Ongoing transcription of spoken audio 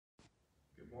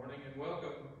Good morning and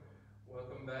welcome.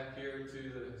 Welcome back here to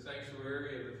the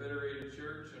sanctuary of the Federated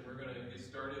Church, and we're going to get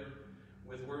started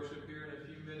with worship here in a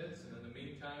few minutes, and in the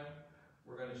meantime,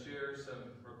 we're going to share some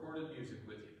recorded music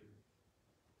with you.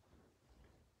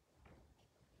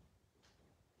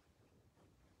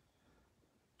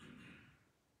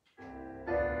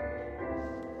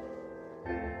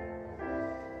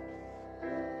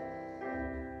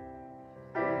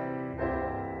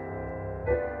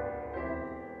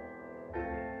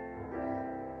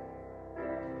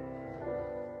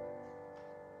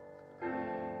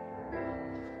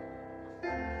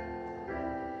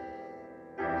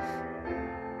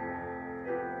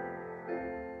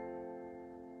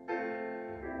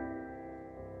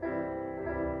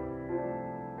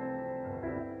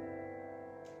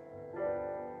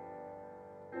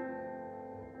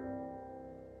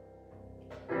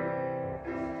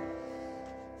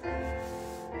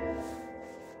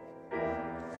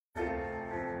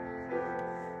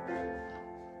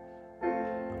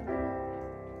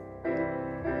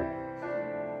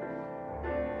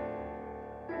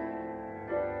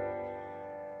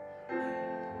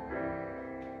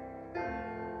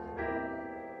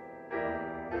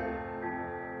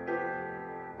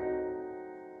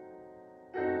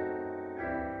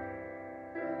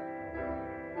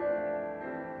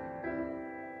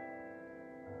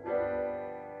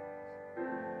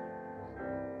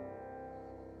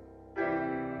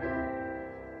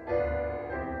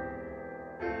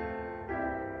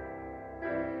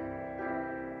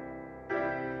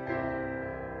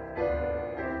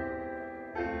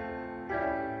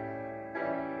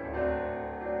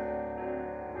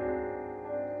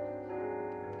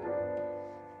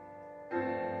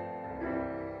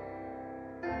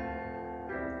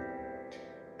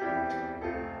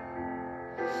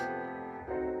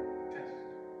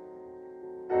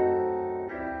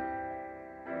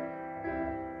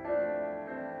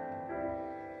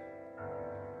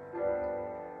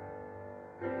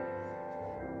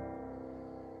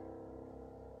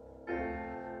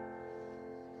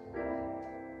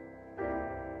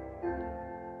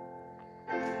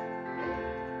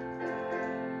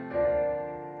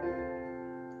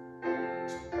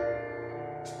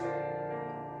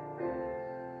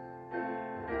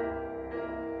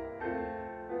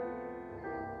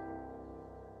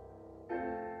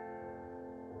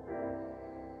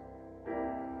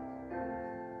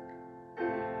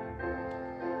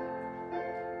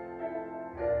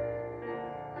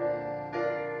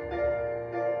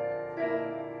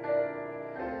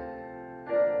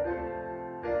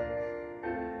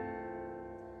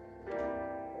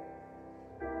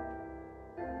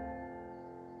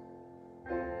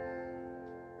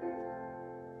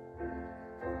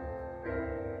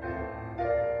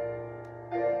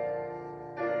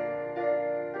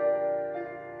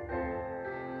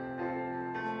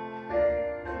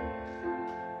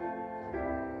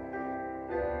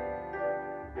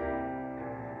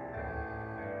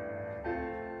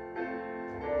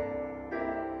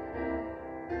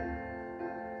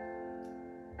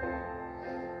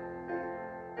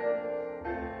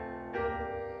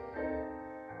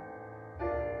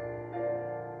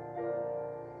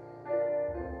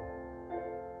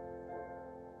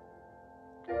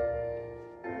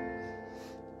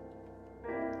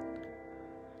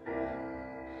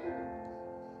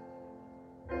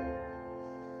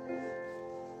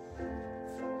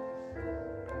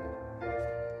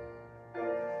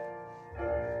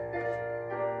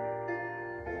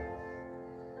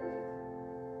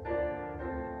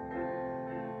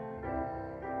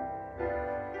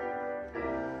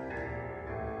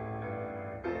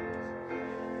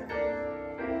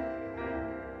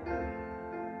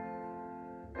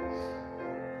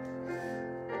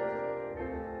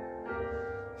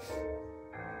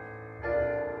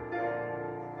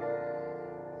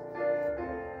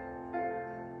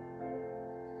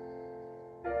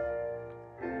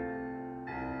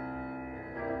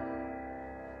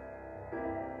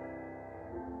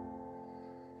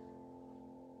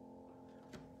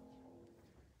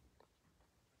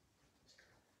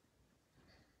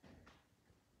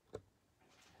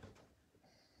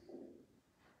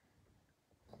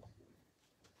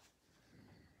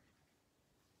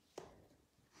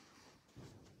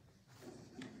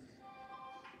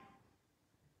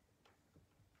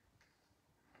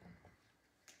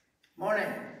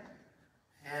 Morning,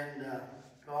 and to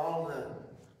all the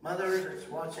mothers that's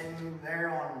watching there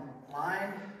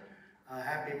online,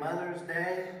 happy Mother's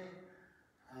Day.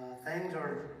 Things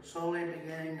are slowly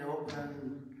beginning to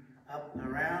open up and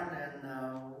around,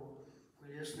 and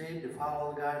we just need to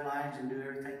follow the guidelines and do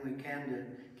everything we can to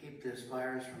keep this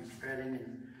virus from spreading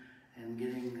and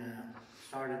getting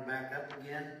started back up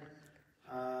again.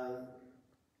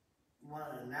 One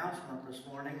announcement this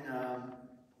morning,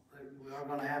 we are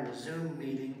going to have a Zoom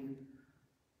meeting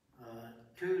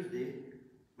Tuesday,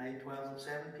 May 12th at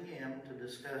 7 p.m. to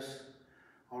discuss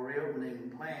our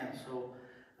reopening plan. So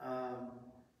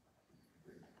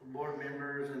board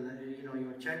members, and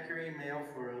you check your email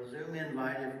for a Zoom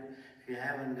invite if you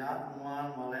haven't gotten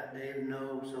one. Well, let Dave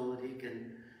know so that he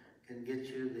can get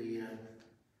you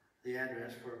the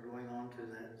address for going on to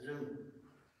that Zoom.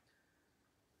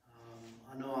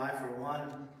 I know I, for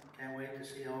one, can't wait to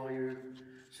see all you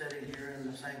sitting here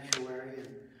in the sanctuary, and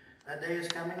that day is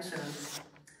coming soon.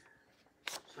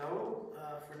 So,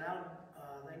 for now,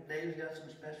 I think Dave's got some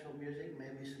special music,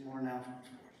 maybe some more announcements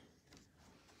for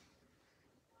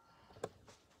us.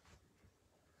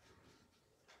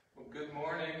 Well, good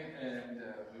morning, and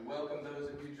we welcome those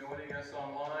of you joining us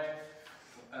online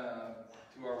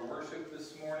to our worship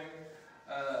this morning.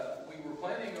 We were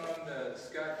planning on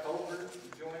Scott Colbert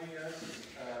joining us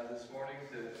this morning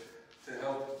to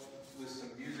help with some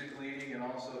music leading and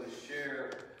also to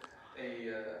share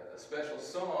a special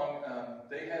song.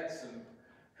 They had some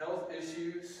health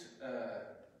issues,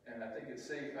 and I think it's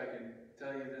safe I can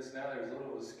tell you this now. There was a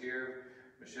little of a scare.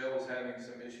 Michelle was having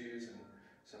some issues, and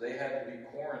so they had to be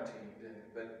quarantined.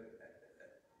 But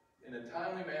in a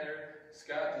timely manner,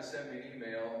 Scott just sent me an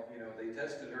email. They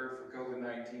tested her for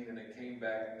COVID-19 and it came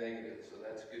back negative, so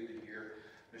that's good to hear.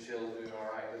 Michelle's doing all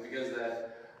right. But because of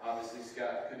that, obviously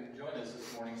Scott couldn't join us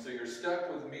this morning, so you're stuck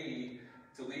with me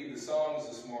to lead the songs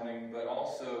this morning, but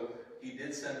also he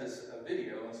did send us a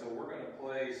video, and so we're going to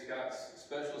play Scott's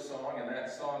special song, and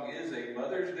that song is a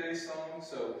Mother's Day song,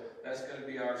 so that's going to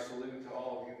be our salute to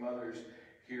all of you mothers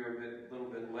here a little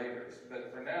bit later.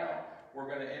 But for now, we're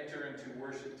going to enter into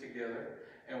worship together,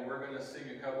 and we're going to sing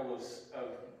a couple of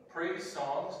praise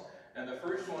songs, and the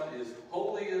first one is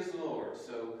Holy is the Lord,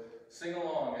 so sing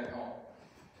along at home.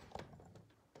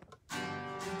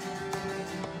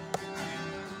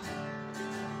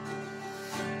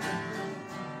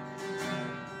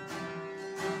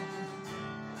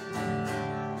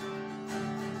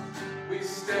 We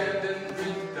stand and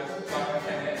lift up our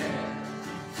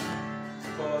hands,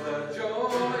 for the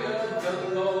joy of the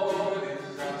Lord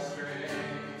is our strength.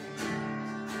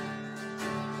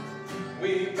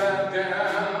 We bow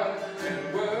down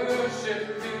and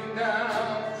worship Him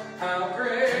now. How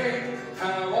great,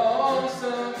 how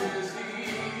awesome is He,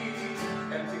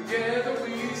 and together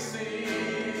we sing.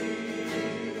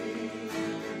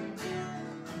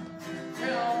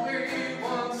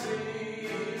 Everyone sing.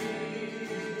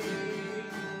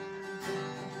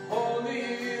 Holy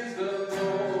is the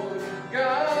Lord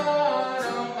God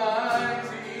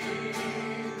Almighty.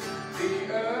 The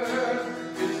earth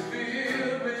is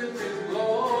filled with His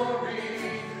glory.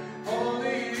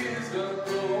 Holy is the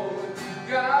Lord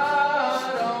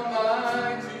God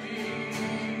Almighty.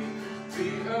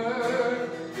 The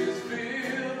earth is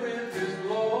filled with His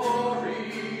glory.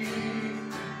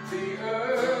 The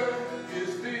earth is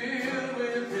filled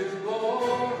with His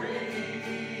glory.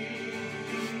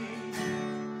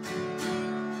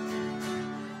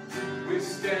 We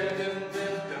stand and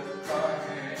lift up our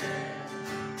hands,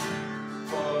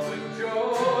 for the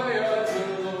joy of the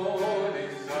Lord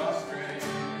is our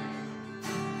strength.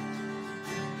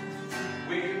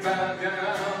 We bow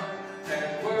down and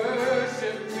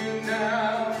worship You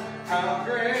now. How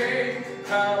great,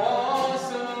 how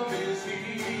awesome is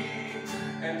He,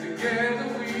 and together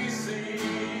we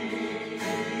sing.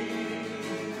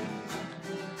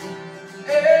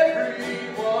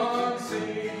 Everyone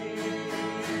sing.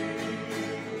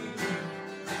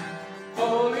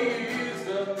 Holy is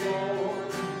the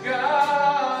Lord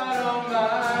God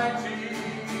Almighty.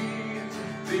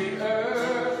 The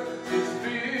earth is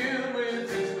filled with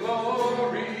His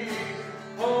glory.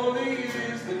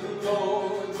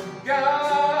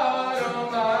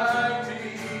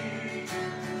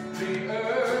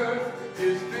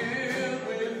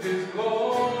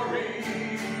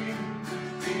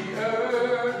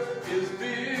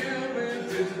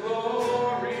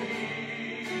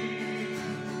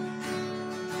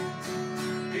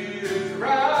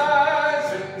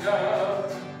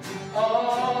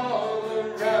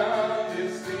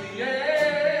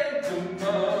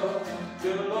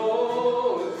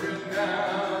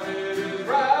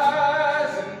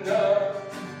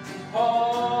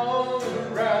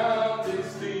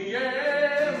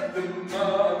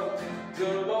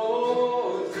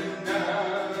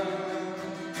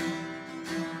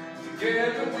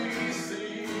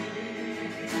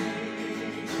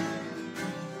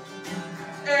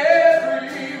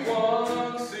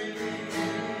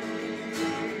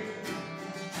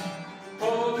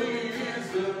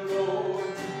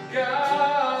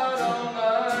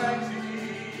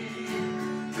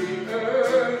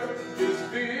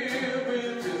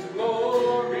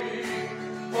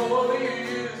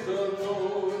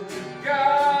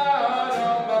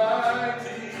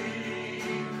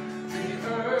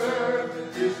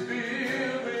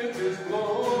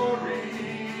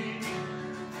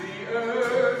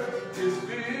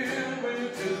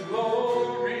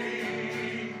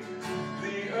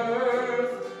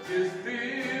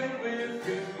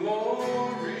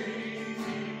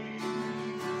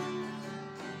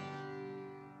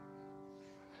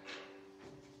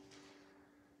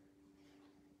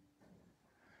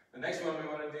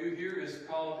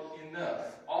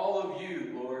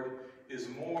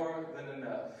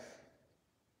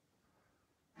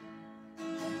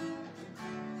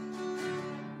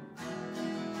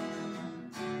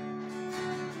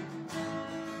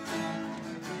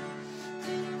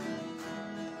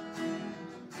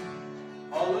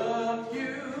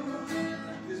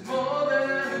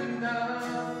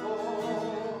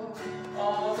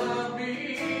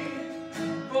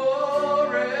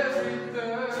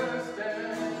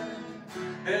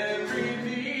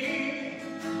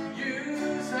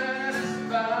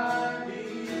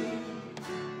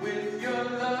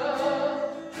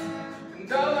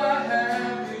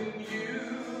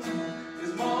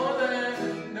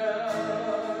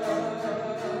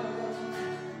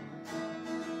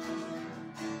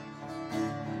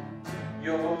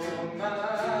 You're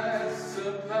my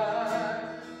supply,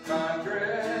 my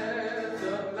breath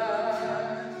of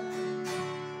life.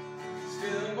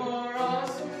 Still more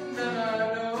awesome than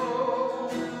I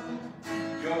know.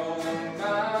 You're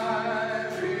my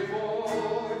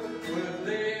reward, worth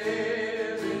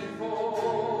living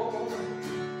for.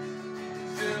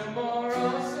 Still more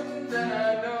awesome than I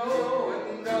know,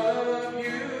 and all of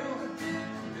you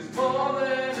is more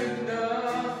than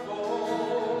enough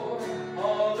for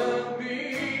all of me,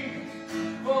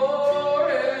 for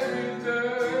every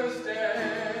thirst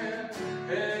and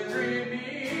every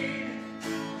need.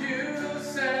 You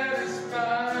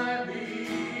satisfy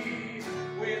me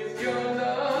with your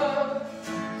love,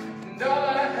 and all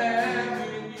I have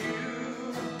in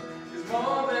you is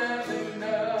more than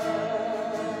enough.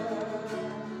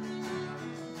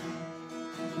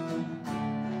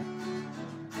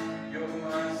 You're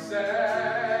my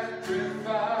sacrifice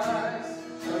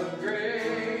of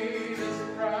greatest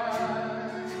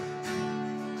price.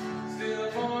 Still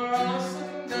more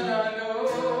awesome than I know.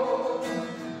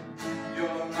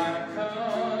 You're my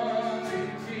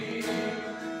coming King.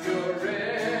 You're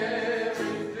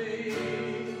everything.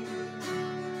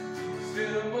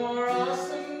 Still more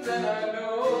awesome than I know.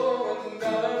 And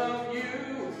all of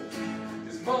you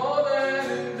is more than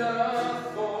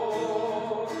enough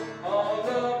for all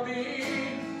of me,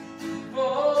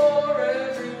 for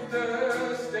every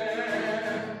thirst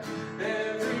and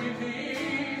every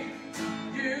need.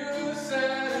 You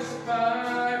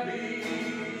satisfy me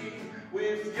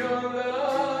with your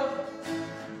love,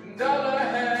 and all I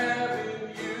have in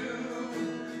you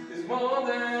is more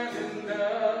than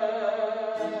enough.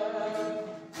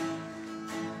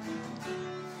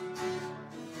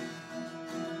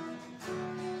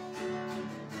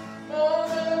 More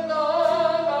than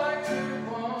all I could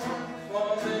want,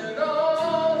 more than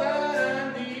all that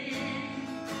I need.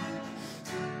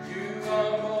 You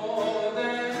are more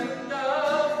than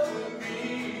enough for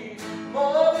me,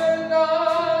 more than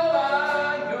all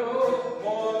I know,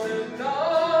 more than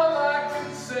all I can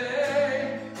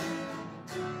say.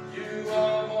 You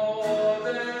are more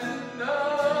than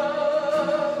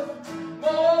enough,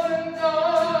 more than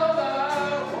all I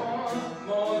want,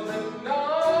 more than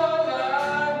all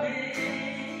I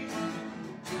need.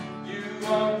 You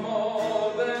are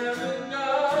more than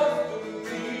enough for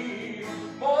me,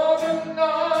 more than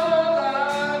all I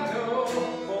know,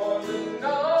 more than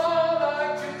all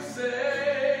I can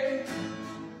say.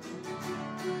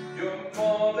 You're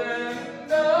more than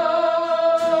enough,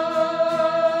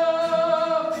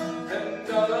 and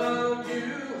all of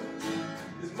you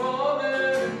is more than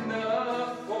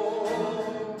enough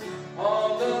for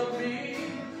all of me,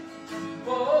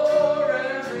 for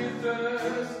every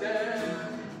thirst and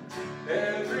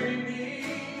every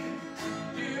need.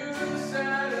 You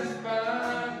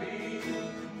satisfy me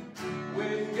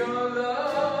with your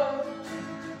love,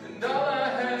 and all I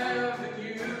have in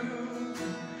you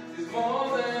is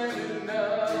more than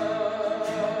enough,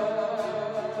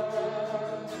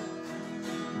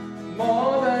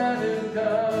 more than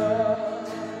enough.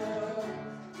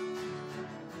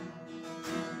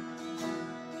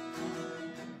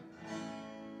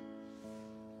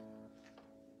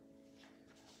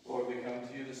 Lord, we come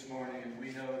to you this morning, and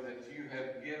we know that you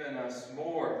have given us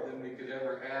more than we could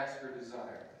ever ask or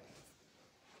desire.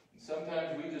 And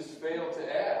sometimes we just fail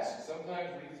to ask. Sometimes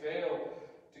we fail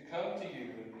to come to you.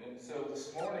 And so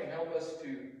this morning, help us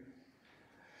to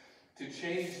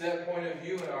change that point of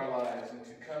view in our lives and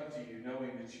to come to you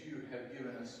knowing that you have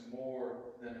given us more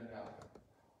than enough,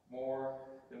 more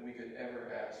than we could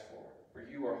ever ask for. For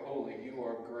you are holy, you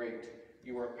are great,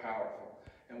 you are powerful.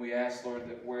 And we ask, Lord,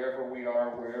 that wherever we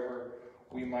are, wherever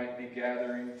we might be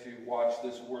gathering to watch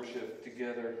this worship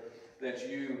together, that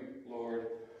you, Lord,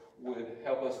 would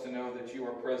help us to know that you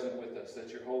are present with us, that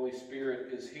your Holy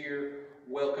Spirit is here,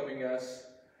 welcoming us,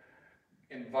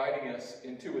 inviting us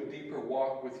into a deeper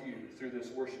walk with you through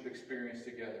this worship experience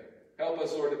together. Help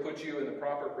us, Lord, to put you in the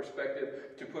proper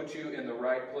perspective, to put you in the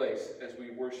right place as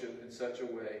we worship in such a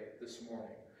way this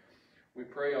morning. We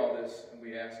pray all this and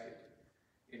we ask it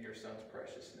in your Son's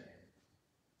precious name.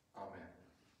 Amen.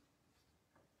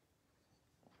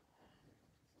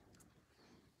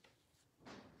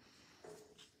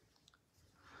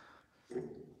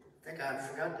 I think I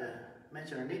forgot to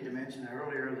mention, or need to mention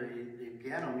earlier, the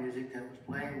piano music that was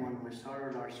playing when we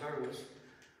started our service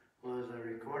was a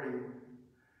recording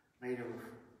made of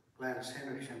Gladys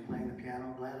Hendrickson playing the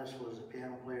piano. Gladys was a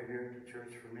piano player here at the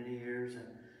church for many years, and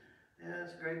yeah,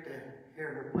 it's great to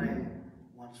hear her playing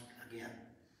once again.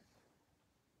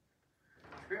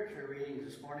 Scripture reading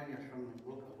this morning is from the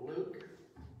book of Luke.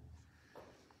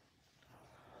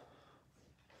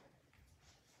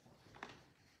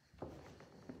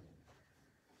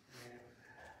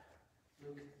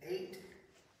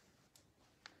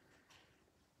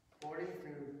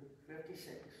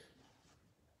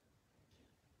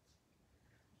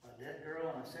 dead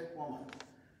girl and a sick woman.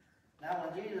 Now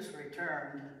when Jesus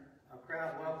returned, a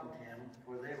crowd welcomed him,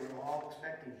 for they were all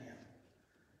expecting him.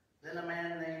 Then a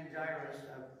man named Jairus,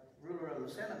 a ruler of the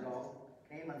synagogue,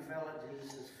 came and fell at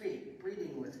Jesus' feet,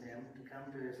 pleading with him to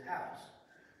come to his house,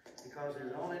 because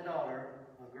his only daughter,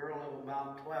 a girl of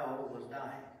about 12, was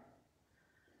dying.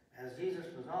 As Jesus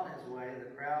was on his way,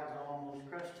 the crowds almost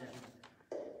crushed him,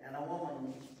 and a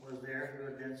woman was there who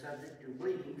had been subject to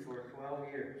bleeding for 12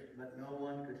 years, but no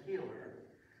one could heal her.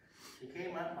 She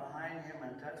came up behind him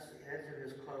and touched the edge of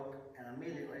his cloak, and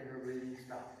immediately her bleeding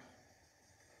stopped.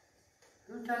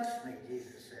 "Who touched me?"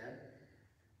 Jesus said.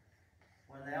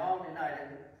 When they all denied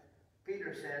it,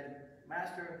 Peter said,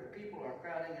 "Master, the people are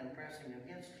crowding and pressing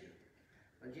against you."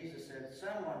 But Jesus said,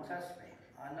 "Someone touched me.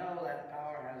 I know that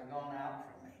power has gone out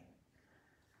from me."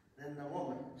 Then the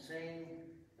woman,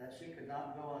 seeing that she could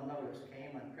not go unnoticed,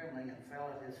 came and trembling and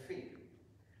fell at his feet.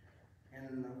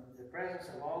 In the presence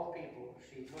of all people,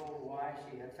 she told why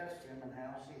she had touched him and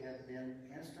how she had been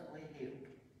instantly healed.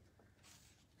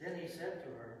 Then he said to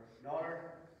her,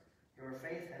 "Daughter, your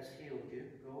faith has healed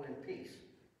you. Go in peace."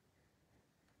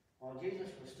 While Jesus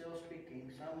was still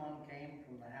speaking, someone came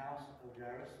from the house of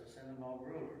Jairus, the synagogue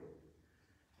ruler.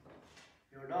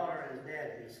 "Your daughter is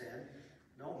dead," he said.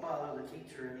 "Don't bother the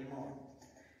teacher anymore."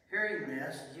 Hearing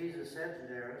this, Jesus said to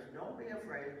Jairus, "Don't be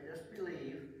afraid, just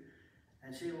believe,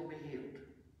 and she will be healed."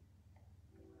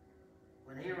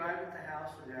 When he arrived at the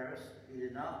house of Jairus, he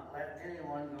did not let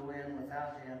anyone go in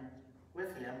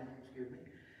with him,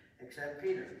 except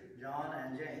Peter, John,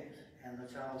 and James, and the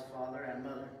child's father and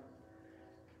mother.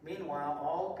 Meanwhile,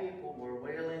 all people were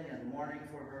wailing and mourning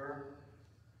for her.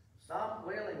 "Stop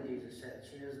wailing," Jesus said.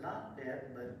 "She is not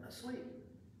dead, but asleep."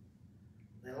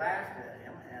 They laughed at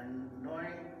him, and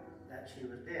knowing that she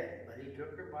was dead, but he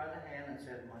took her by the hand and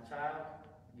said, "My child,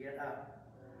 get up."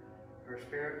 Her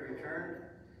spirit returned,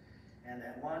 and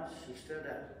at once she stood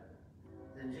up.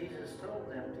 Then Jesus told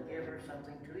them to give her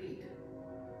something to eat.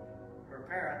 Her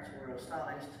parents were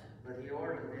astonished, but he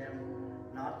ordered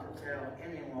them not to tell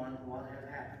anyone what had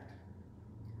happened.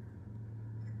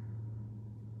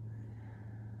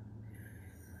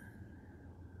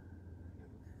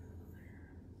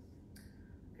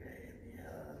 Okay,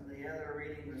 the other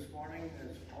reading this morning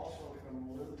is also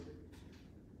from Luke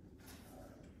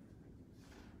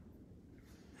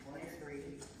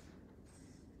 23,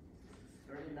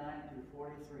 39 to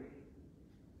 43.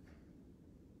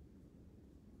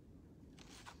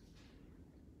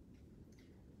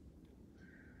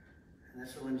 And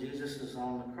this is when Jesus is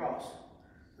on the cross.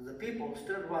 The people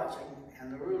stood watching,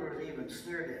 and the rulers even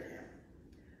sneered at him.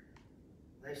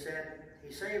 They said,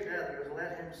 "He saved others,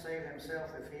 let him save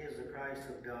himself if he is the Christ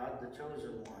of God, the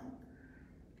chosen one."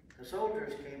 The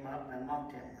soldiers came up and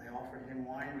mocked him. They offered him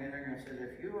wine vinegar and said,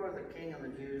 "If you are the king of the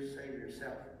Jews, save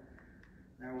yourself."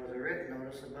 There was a written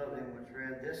notice above him which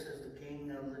read, "This is the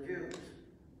King of the Jews."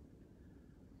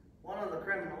 One of the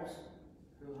criminals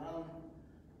who hung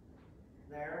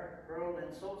there hurled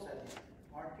insults at him.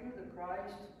 "Aren't you the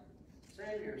Christ?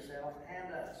 Save yourself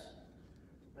and us."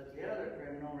 But the other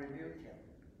criminal rebuked him.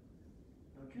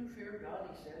 "Don't you fear God,"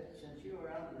 he said, "since you are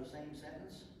under the same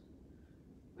sentence?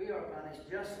 We are punished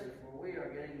justly, for we are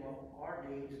getting what our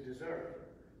deeds deserve.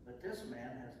 But this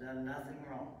man has done nothing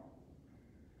wrong."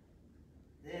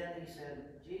 Then he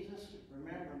said, "Jesus,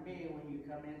 remember me when you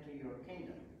come into your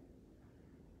kingdom."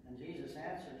 And Jesus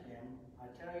answered him, "I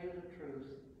tell you the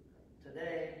truth,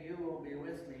 today you will be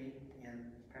with me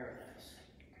in paradise."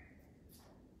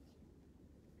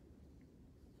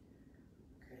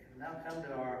 Okay, we now come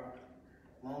to our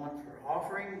moment for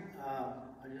offering.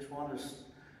 I just want to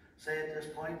say at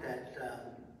this point that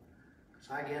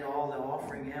I get all the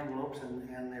offering envelopes,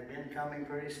 and they've been coming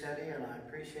pretty steady, and I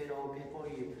appreciate all the people.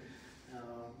 You've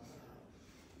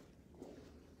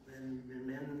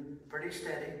been pretty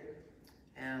steady.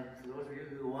 And for those of you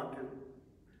who want to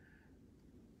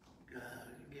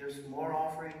give some more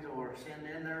offerings or send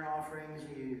in their offerings,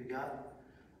 you've got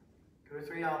 2 or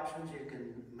 3 options. You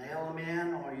can mail them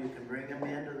in, or you can bring them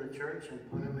into the church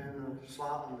and put them in the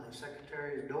slot in the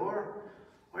secretary's door,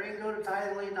 or you can go to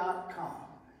tithely.com.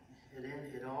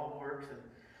 It all works, and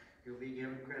you'll be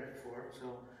given credit for it.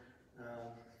 So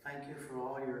thank you for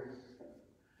all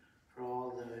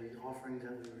the offerings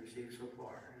that we've received so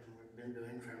far, and we've been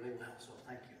doing fairly well. So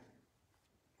thank you.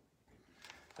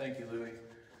 Thank you, Louis.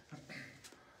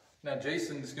 Now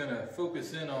Jason's going to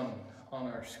focus in on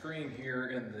our screen here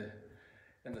in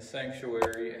the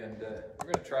sanctuary, and we're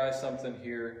going to try something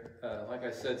here. Like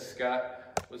I said,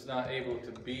 Scott was not able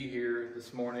to be here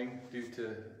this morning due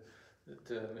to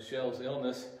Michelle's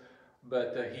illness,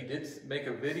 but he did make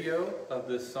a video of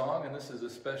this song, and this is a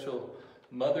special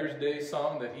Mother's Day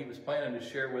song that he was planning to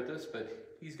share with us,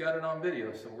 but he's got it on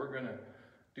video, so we're going to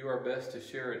do our best to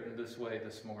share it in this way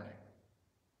this morning.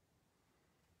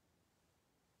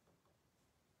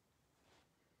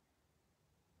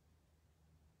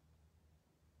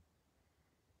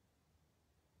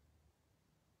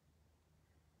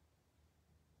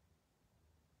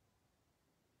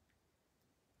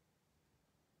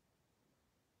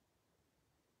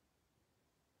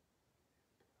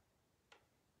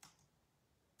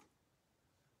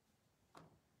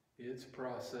 It's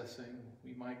processing.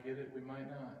 We might get it, we might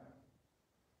not.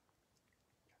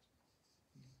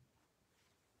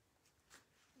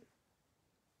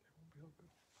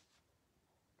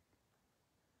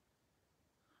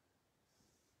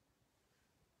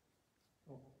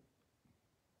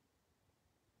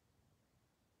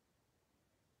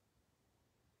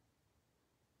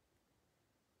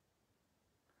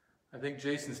 I think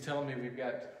Jason's telling me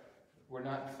we're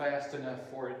not fast enough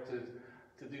for it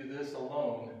to do this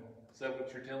alone. Is that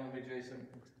what you're telling me, Jason?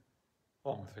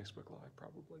 On Facebook Live,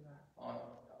 probably.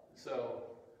 So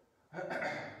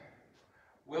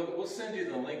we'll send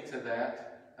you the link to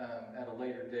that at a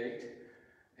later date,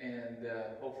 and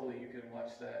hopefully you can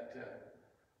watch that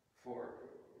for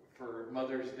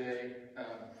Mother's Day.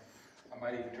 I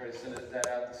might even try to send that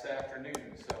out this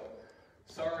afternoon. So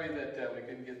sorry that we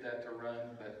couldn't get that to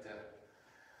run, but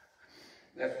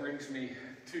that brings me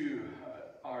to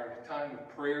our time of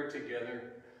prayer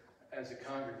together as a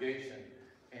congregation,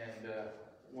 and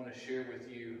want to share with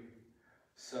you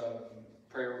some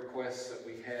prayer requests that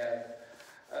we have.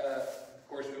 Of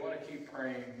course, we want to keep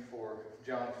praying for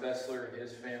John Fessler and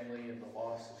his family and the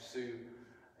loss of Sue,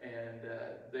 and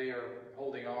they are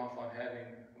holding off on having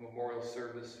a memorial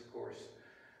service, of course,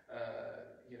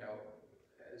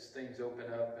 as things open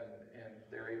up and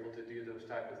they're able to do those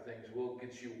type of things. We'll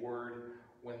get you word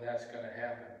when that's going to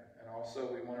happen. And also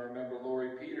we want to remember Lori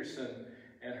Peterson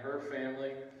and her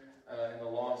family and the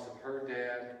loss of her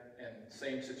dad, and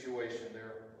same situation.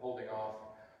 They're holding off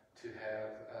to have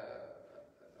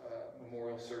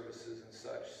memorial services and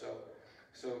such.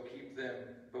 So keep them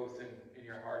both in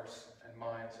your hearts and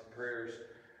minds and prayers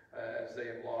as they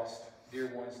have lost dear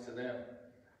ones to them.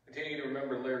 Continue to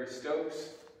remember Larry Stokes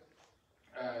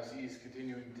as he's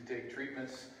continuing to take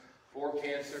treatments for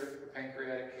cancer,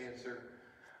 pancreatic cancer.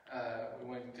 We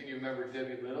want to continue to remember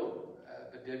Debbie Little.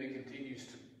 But Debbie continues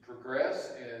to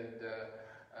progress, and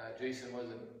Jason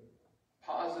wasn't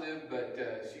positive, but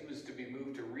she was to be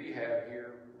moved to rehab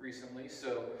here recently,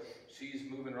 so she's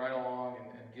moving right along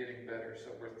and getting better,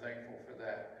 so we're thankful for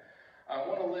that. I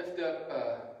want to lift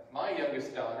up my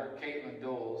youngest daughter, Caitlin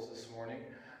Doles, this morning.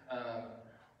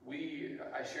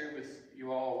 I shared with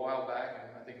you all a while back,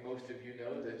 and I think most of you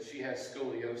know, that she has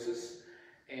scoliosis,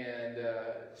 and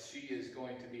she is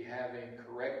going to be having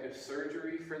corrective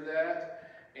surgery for that.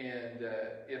 And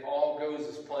if all goes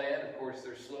as planned, of course,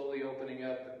 they're slowly opening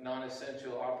up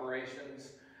non-essential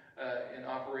operations in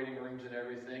operating rooms and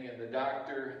everything. And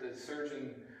the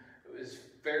surgeon is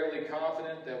fairly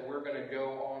confident that we're going to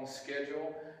go on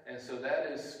schedule. And so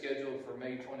that is scheduled for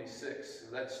May 26th. So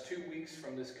that's 2 weeks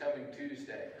from this coming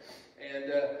Tuesday.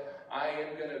 And I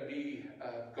am going to be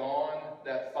gone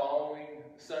that following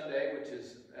Sunday, which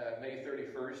is May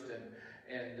 31st.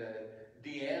 And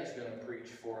Deanne's going to preach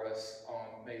for us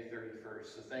on May 31st.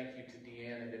 So thank you to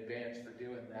Deanne in advance for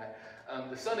doing that.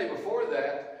 The Sunday before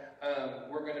that,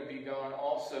 we're going to be gone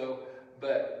also,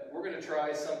 but we're going to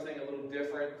try something a little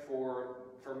different for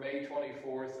May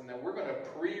 24th, and then we're going to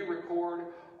pre-record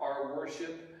our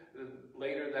worship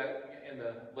later in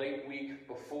the late week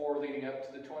before, leading up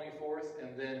to the 24th,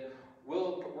 and then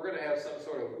we're going to have some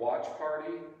sort of watch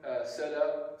party set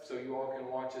up so you all can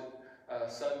watch it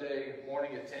Sunday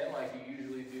morning at 10 like you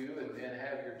usually do, and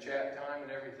have your chat time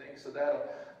and everything. So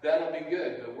that'll be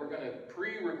good. But we're going to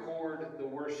pre-record the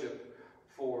worship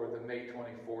for the May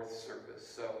 24th service.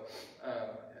 So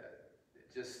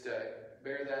just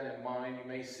bear that in mind. You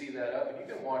may see that up, and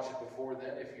you can watch it before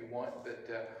then if you want, but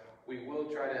we will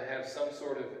try to have some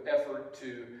sort of effort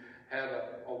to have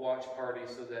a watch party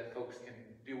so that folks can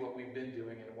do what we've been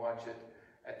doing and watch it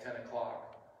at 10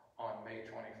 o'clock on May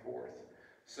 24th.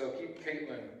 So keep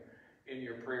Caitlin in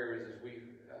your prayers as we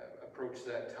approach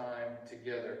that time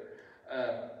together.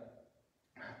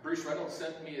 Bruce Reynolds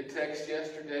sent me a text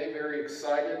yesterday, very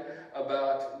excited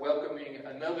about welcoming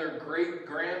another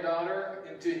great-granddaughter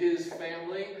into his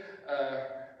family.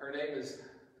 Her name is,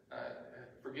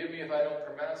 forgive me if I don't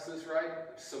pronounce this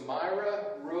right,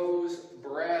 Samira Rose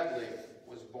Bradley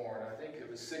was born. I think it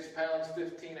was 6 pounds,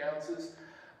 15 ounces.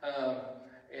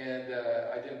 And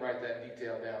I didn't write that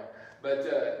detail down. But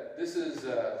this is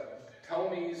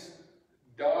Tony's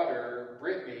daughter,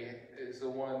 Brittany, is the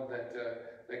one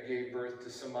that gave birth to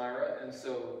Samira, and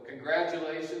so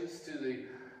congratulations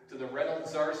to the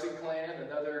Reynolds Zarcy clan,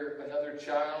 another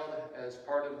child as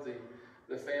part of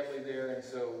the family there, and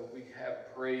so we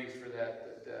have praise for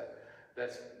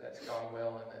that's gone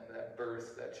well, and that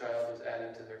birth, that child is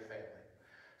added to their family.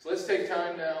 So let's take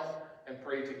time now and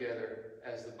pray together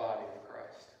as the body of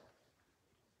Christ.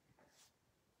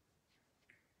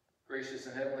 Gracious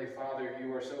and Heavenly Father,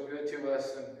 you are so good to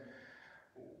us, and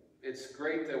it's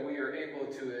great that we are able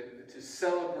to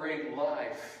celebrate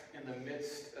life in the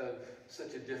midst of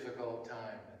such a difficult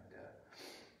time.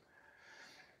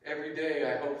 And every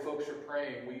day I hope folks are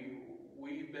praying.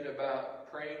 We've been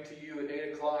about praying to you at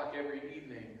 8 o'clock every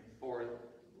evening for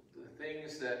the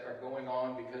things that are going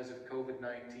on because of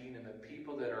COVID-19 and the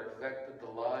people that are affected,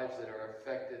 the lives that are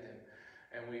affected.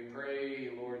 And we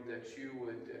pray, Lord, that you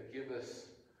would give us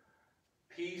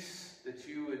peace, that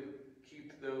you would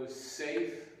keep those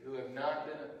safe who have not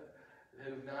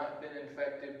been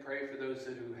infected. Pray for those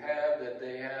who have, that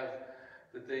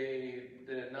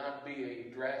it not be a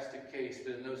drastic case,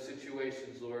 but in those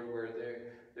situations, Lord, where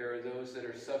there are those that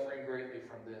are suffering greatly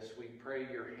from this, we pray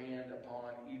your hand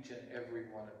upon each and every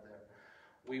one of them.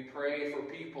 We pray for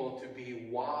people to be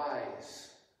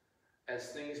wise as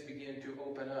things begin to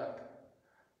open up,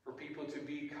 for people to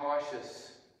be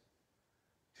cautious,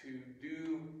 to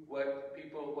do what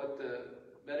the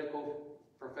medical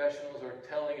professionals are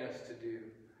telling us to do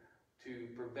to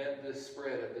prevent this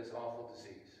spread of this awful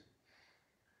disease.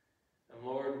 And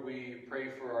Lord, we pray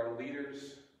for our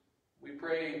leaders. We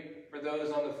pray for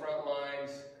those on the front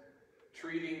lines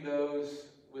treating those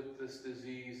with this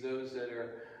disease, those that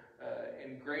are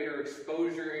in greater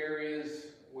exposure areas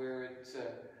where it's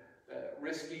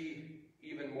risky,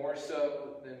 even more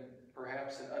so than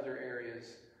perhaps in other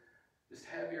areas. Just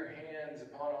have your hands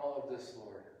upon all of this,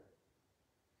 Lord.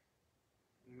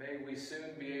 May we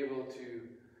soon be able to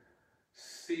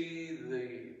see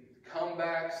the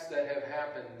comebacks that have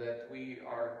happened, that we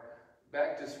are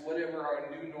back to whatever our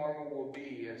new normal will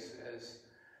be as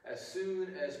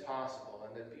soon as possible,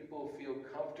 and that people feel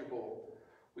comfortable.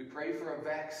 We pray for a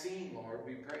vaccine, Lord.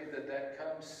 We pray that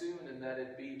comes soon and that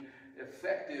it be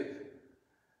effective,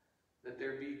 that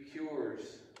there be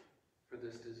cures for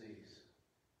this disease.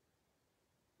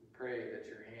 We pray that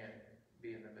your hand be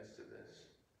in the midst of this.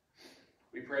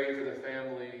 We pray for the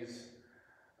families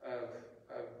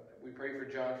we pray for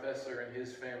John Fessler and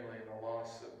his family and the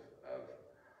loss of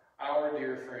our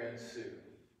dear friend Sue.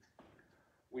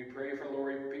 We pray for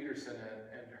Lori Peterson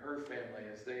and her family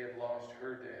as they have lost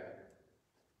her dad.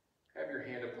 Have your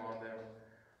hand upon them.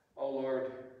 Oh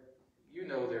Lord, you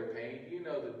know their pain. You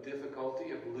know the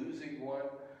difficulty of losing one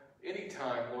any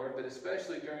time, Lord, but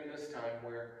especially during this time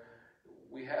where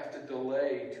we have to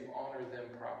delay to honor them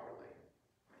properly.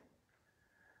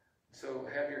 So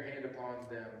have your hand upon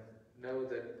them. Know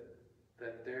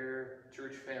that their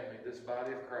church family, this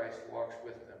body of Christ, walks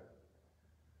with them.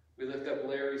 We lift up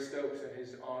Larry Stokes and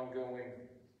his ongoing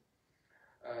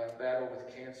battle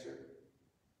with cancer.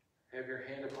 Have your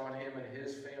hand upon him and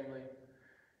his family.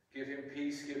 Give him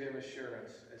peace, give him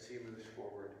assurance as he moves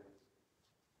forward.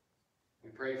 We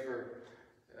pray for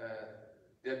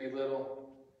Debbie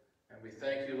Little, and we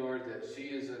thank you, Lord, that she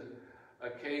is a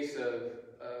case of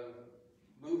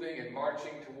moving and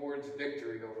marching towards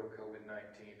victory over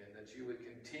COVID-19, and that you would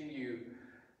continue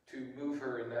to move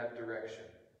her in that direction.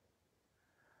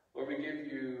 Lord, we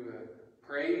give you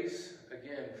praise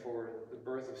again for the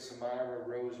birth of Samira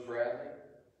Rose Bradley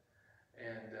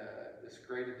and this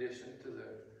great addition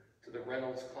to the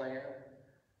Reynolds clan.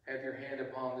 Have your hand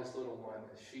upon this little one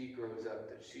as she grows up,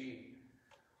 that she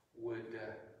would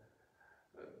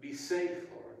be safe,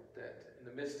 Lord, that in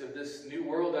the midst of this new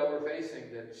world that we're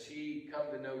facing, that she come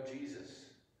to know Jesus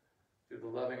through the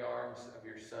loving arms of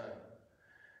your Son,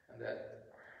 and that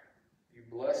you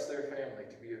bless their family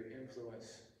to be of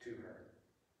influence to her.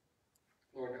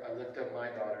 Lord, I lift up my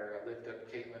daughter. I lift up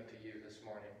Caitlin to you this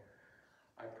morning.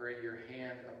 I pray your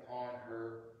hand upon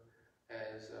her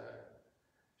as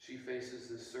she faces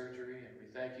this surgery, and we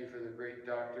thank you for the great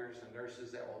doctors and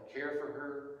nurses that will care for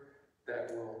her,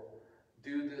 that will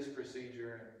do this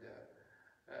procedure, and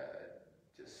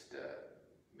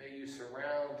may you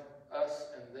surround us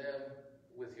and them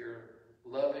with your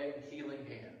loving, healing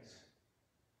hands.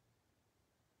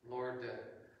 Lord,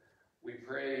 we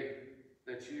pray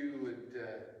that you would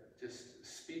just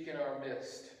speak in our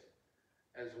midst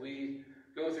as we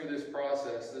go through this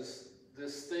process,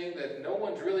 this thing that no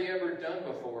one's really ever done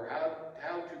before,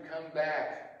 how to come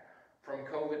back from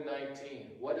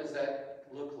COVID-19. What does that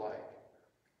look like?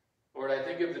 Lord, I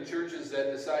think of the churches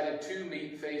that decided to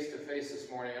meet face-to-face this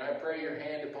morning, and I pray your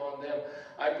hand upon them.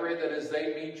 I pray that as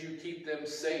they meet you, keep them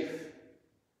safe,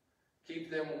 keep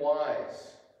them wise.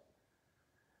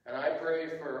 And I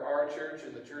pray for our church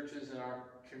and the churches in our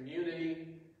community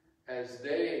as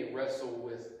they wrestle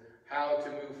with how to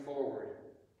move forward,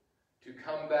 to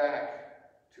come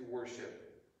back to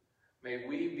worship. May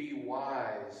we be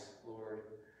wise, Lord.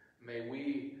 May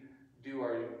we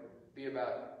be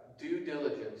about due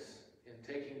diligence in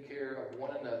taking care of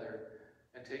one another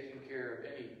and taking care of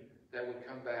any that would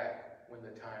come back when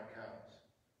the time comes.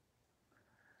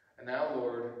 And now,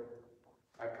 Lord,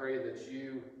 I pray that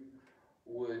you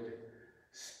would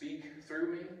speak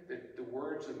through me, that the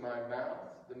words of my mouth,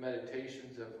 the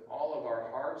meditations of all of our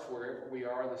hearts, wherever we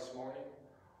are this morning,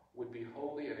 would be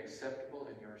holy and acceptable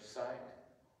in your sight.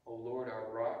 O Lord, our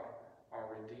rock, our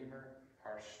redeemer,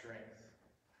 our strength.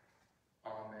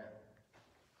 Amen.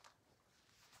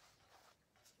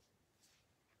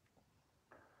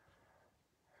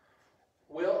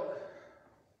 Well,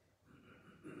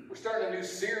 we're starting a new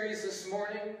series this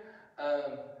morning,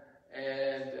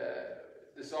 and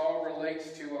this all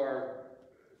relates to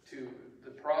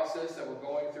the process that we're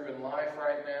going through in life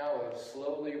right now of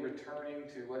slowly returning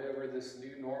to whatever this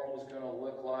new normal is going to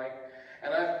look like.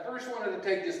 And I first wanted to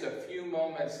take just a few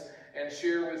moments and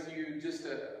share with you just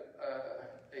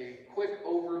a quick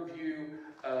overview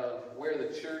of where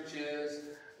the church is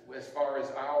as far as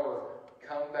our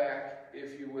comeback,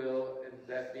 if you will, and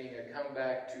that being a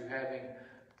comeback to having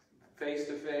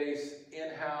face-to-face,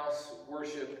 in-house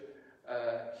worship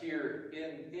here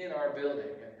in our building.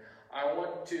 And I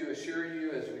want to assure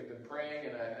you, as we've been praying,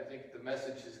 and I think the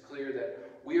message is clear,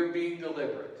 that we are being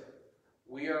deliberate.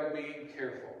 We are being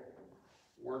careful.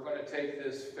 We're going to take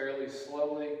this fairly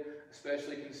slowly,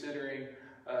 especially considering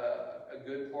a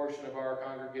good portion of our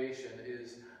congregation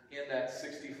is in that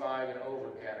 65 and over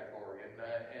category.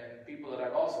 And people that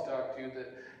I've also talked to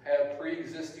that have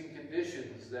pre-existing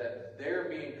conditions, that they're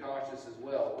being cautious as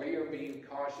well. We are being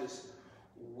cautious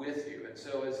with you. And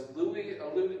so, as Louis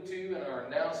alluded to in our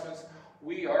announcements,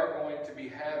 we are going to be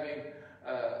having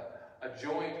a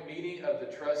joint meeting of the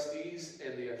trustees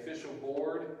and the official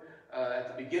board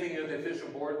at the beginning of the official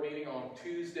board meeting on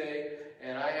Tuesday.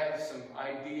 And I have some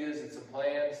ideas and some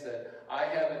plans that I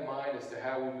have in mind as to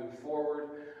how we move forward.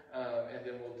 And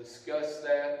then we'll discuss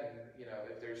that. And,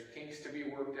 if there's kinks to be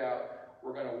worked out,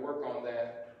 we're going to work on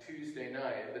that Tuesday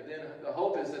night. But then the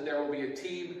hope is that there will be a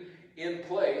team in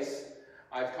place.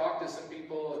 I've talked to some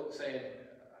people saying,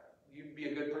 you'd be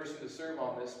a good person to serve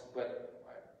on this, but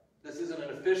this isn't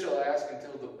an official ask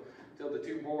until the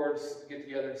two boards get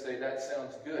together and say, that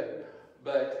sounds good.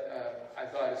 But I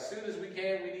thought as soon as we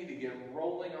can, we need to get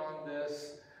rolling on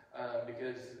this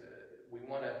because we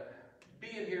want to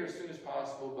be in here as soon as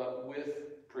possible, but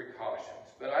with precautions.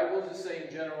 But I will just say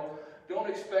in general, don't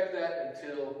expect that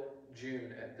until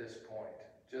June at this point,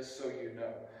 just so you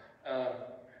know.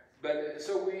 But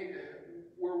so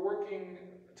we're working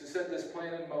to set this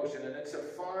plan in motion, and it's a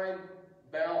fine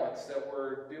balance that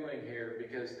we're doing here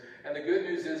and the good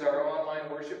news is our online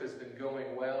worship has been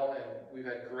going well, and we've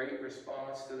had great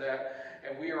response to that.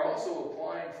 And we are also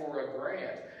applying for a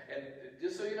grant. And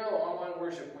just so you know, online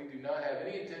worship, we do not have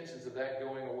any intentions of that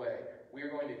going away. We are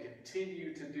going to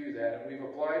continue to do that. And we've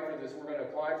applied for this. We're going to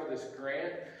apply for this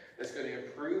grant that's going to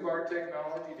improve our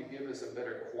technology to give us a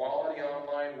better quality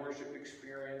online worship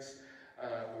experience.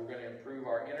 We're going to improve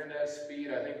our internet speed.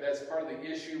 I think that's part of the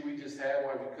issue we just had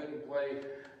why we couldn't play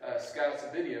Scout's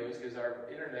videos, because our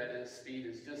internet speed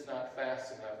is just not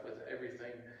fast enough with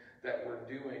everything that we're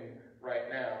doing right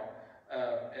now.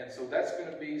 And so that's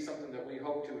going to be something that we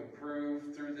hope to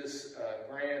improve through this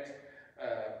grant.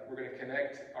 We're going to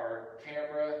connect our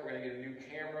camera. We're going to get a new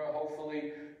camera,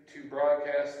 hopefully, to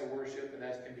broadcast the worship, and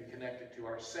that's going to be connected to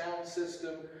our sound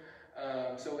system.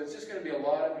 So it's just going to be a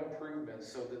lot of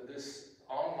improvements so that this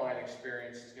online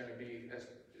experience is going to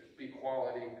be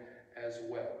quality as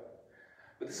well.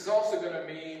 But this is also going to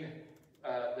mean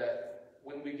that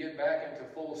when we get back into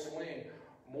full swing,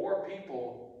 we're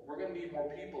going to need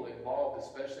more people involved,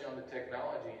 especially on the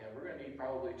technology. And we're going to need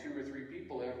probably 2 or 3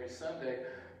 people every Sunday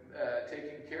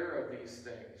taking care of these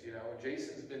things.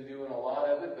 Jason's been doing a lot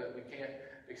of it, but we can't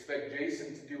expect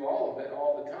Jason to do all of it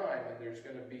all the time. And there's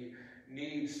going to be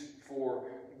needs for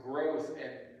growth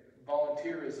and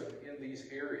volunteerism in these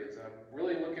areas. I'm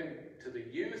really looking to the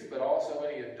youth, but also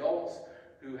any adults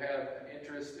who have an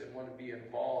interest and want to be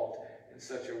involved in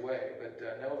such a way. But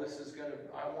no,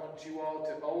 I want you all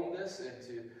to own this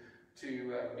and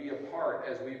to be a part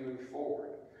as we move forward.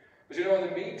 But in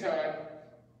the meantime,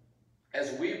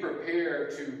 as we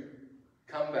prepare to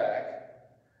come back,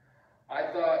 I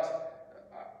thought,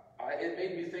 it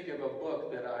made me think of a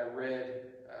book that I read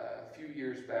a few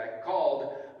years back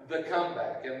called The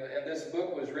Comeback. And this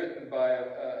book was written by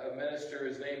a minister.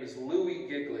 His name is Louis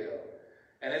Giglio.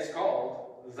 And it's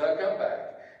called The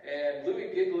Comeback. And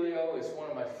Louis Giglio is one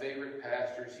of my favorite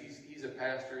pastors. He's a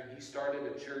pastor, and he started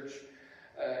a church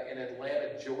in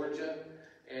Atlanta, Georgia.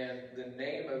 And the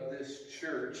name of this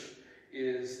church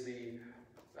is the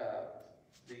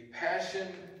Passion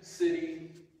City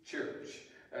Church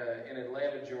in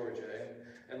Atlanta, Georgia.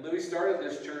 And Louis started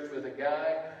this church with a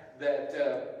guy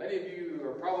that many of you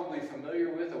are probably familiar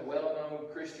with, a well-known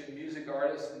Christian music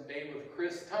artist named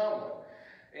Chris Tomlin.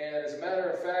 And as a matter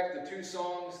of fact, the two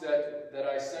songs that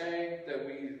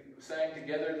we sang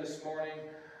together this morning,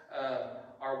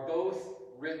 are both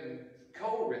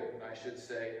co-written, I should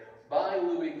say, by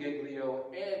Louis Giglio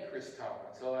and Chris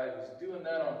Tomlin. So I was doing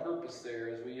that on purpose there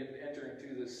as we enter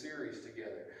into this series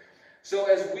together. So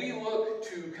as we look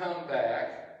to come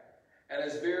back, and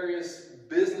as various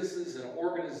businesses and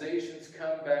organizations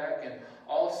come back, and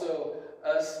also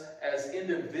us as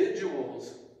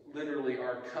individuals literally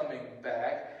are coming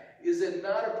back, is it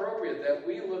not appropriate that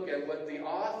we look at what the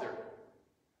author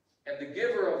and the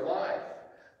giver of life,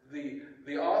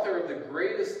 the author of the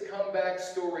greatest comeback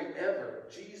story ever,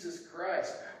 Jesus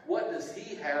Christ, what does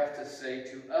he have to say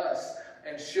to us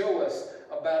and show us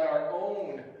about our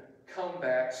own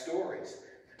comeback stories?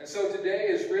 And so today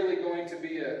is really going to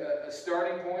be a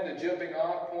starting point, a jumping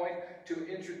off point to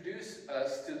introduce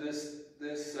us to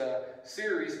this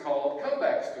series called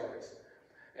Comeback Stories.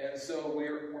 And so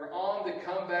we're on the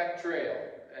comeback trail,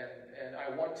 and I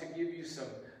want to give you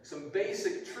some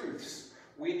basic truths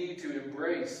we need to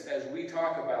embrace as we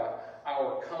talk about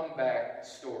our comeback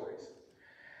stories.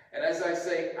 And as I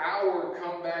say, our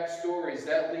comeback stories,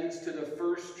 that leads to the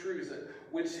first truth,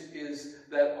 which is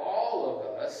that all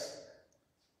of us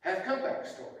have comeback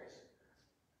stories.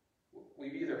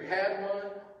 We've either had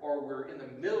one, or we're in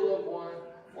the middle of one,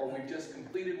 or we've just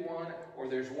completed one, or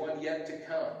there's one yet to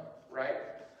come, right?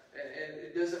 And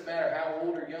it doesn't matter how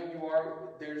old or young you are,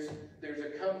 there's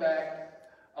a comeback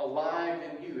alive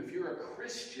in you. If you're a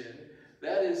Christian,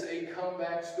 that is a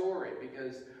comeback story,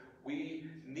 because we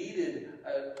needed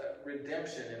a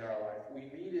redemption in our life.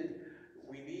 We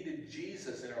needed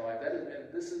Jesus in our life.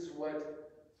 And this is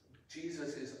what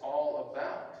Jesus is all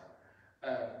about.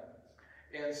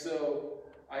 And so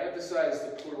I emphasize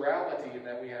the plurality in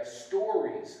that we have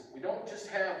stories. We don't just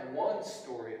have one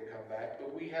story of comeback,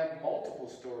 but we have multiple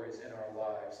stories in our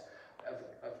lives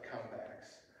of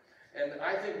comebacks. And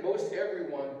I think most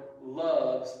everyone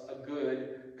loves a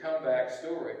good comeback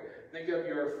story. Think of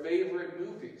your favorite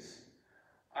movies.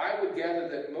 I would gather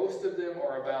that most of them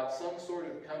are about some sort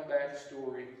of comeback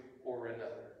story or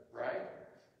another, right?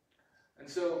 And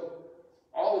so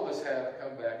all of us have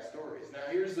comeback stories. Now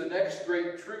here's the next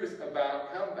great truth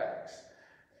about comebacks.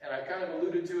 And I kind of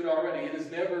alluded to it already. It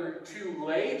is never too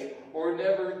late or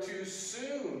never too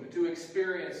soon to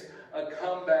experience a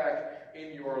comeback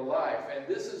in your life. And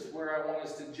this is where I want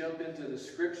us to jump into the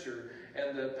scripture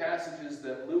and the passages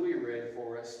that Louis read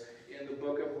for us in the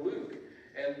book of Luke.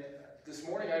 And this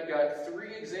morning I've got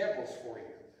 3 examples for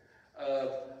you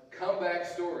of comeback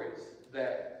stories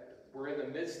that were in the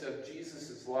midst of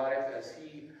Jesus' life as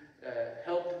he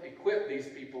helped equip these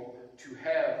people to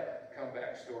have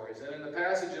comeback stories. And in the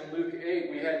passage in Luke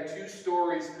 8, we had 2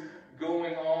 stories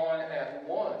going on at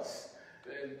once.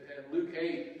 In Luke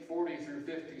 8, 40 through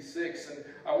 56. And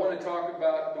I want to talk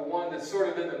about the one that's sort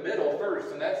of in the middle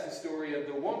first, and that's the story of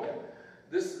the woman.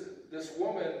 This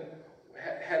woman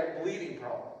had a bleeding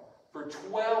problem. For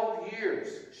 12 years,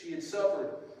 she had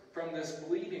suffered from this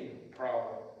bleeding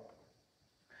problem.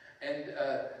 And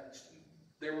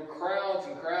there were crowds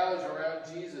and crowds around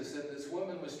Jesus, and this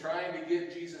woman was trying to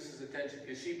get Jesus' attention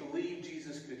because she believed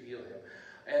Jesus could heal him.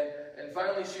 And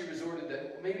finally she resorted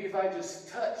that maybe if I just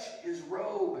touch his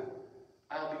robe,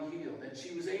 I'll be healed. And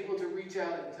she was able to reach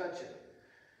out and touch it.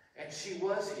 And she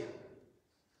was healed.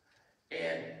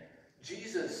 And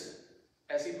Jesus,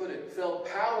 as he put it, felt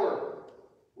power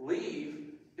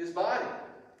leave his body.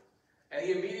 And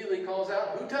he immediately calls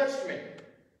out, "Who touched me?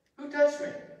 Who touched me?"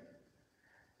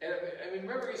 And I mean,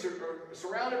 remember, he's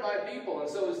surrounded by people, and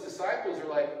so his disciples are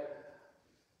like,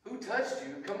 "Who touched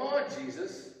you? Come on,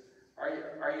 Jesus.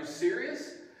 Are you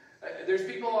serious? There's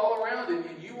people all around,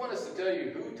 and you want us to tell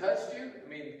you who touched you? I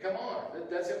mean, come on.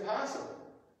 That's impossible."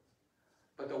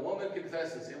 But the woman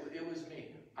confesses, it was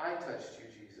me. I touched you,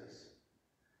 Jesus.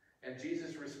 And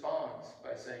Jesus responds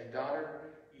by saying, "Daughter,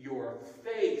 your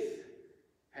faith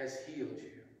has healed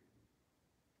you."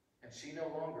 And she no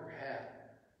longer had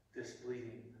this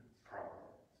bleeding problem.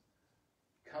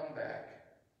 Comeback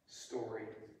story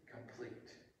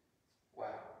complete. Wow.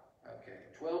 Okay.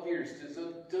 12 years.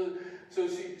 So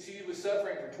she was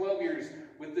suffering for 12 years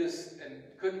with this and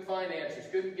couldn't find answers,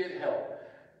 couldn't get help.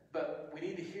 But we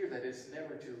need to hear that it's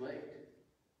never too late.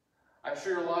 I'm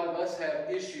sure a lot of us have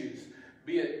issues,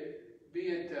 be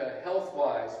it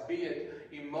health-wise, be it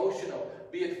emotional,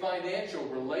 be it financial,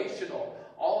 relational,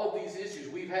 all of these issues.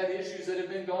 We've had issues that have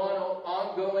been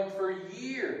ongoing for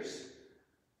years.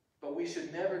 But we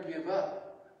should never give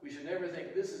up. We should never think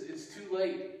it's too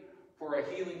late for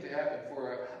a healing to happen,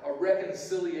 for a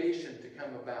reconciliation to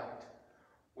come about.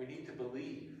 We need to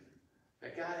believe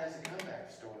that God has a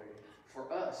comeback story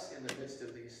for us in the midst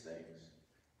of these things.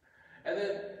 And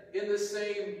then in the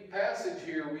same passage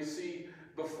here, we see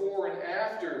before and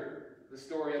after the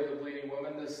story of the bleeding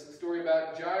woman, this story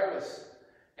about Jairus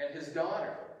and his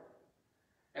daughter.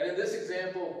 And in this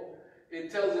example,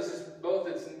 it tells us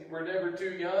we're never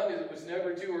too young, it was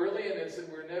never too early, and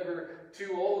we're never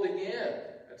too old again.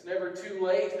 It's never too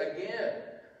late again.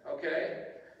 Okay?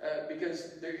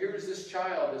 Because here's this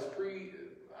child,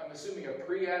 I'm assuming a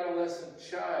pre-adolescent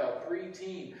child,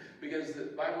 pre-teen, because the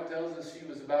Bible tells us she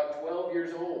was about 12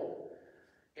 years old.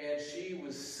 And she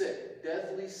was sick,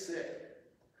 deathly sick.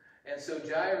 And so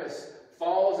Jairus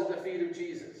falls at the feet of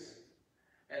Jesus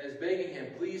and is begging him,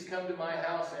 please come to my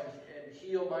house and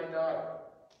heal my daughter.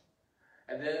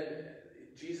 And then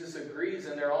Jesus agrees,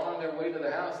 and they're on their way to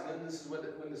the house. And then this is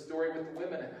when the story with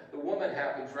the woman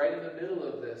happens, right in the middle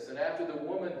of this. And after the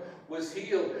woman was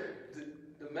healed,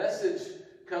 the message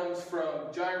comes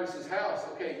from Jairus' house.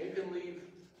 Okay, you can leave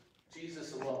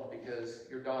Jesus alone because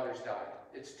your daughter's died.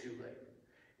 It's too late.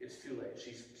 It's too late.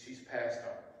 She's passed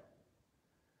on.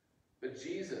 But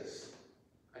Jesus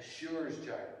assures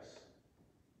Jairus,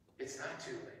 it's not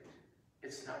too late.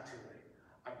 It's not too late.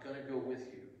 I'm going to go with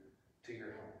you to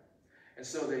your home. And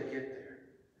so they get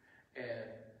there.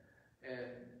 And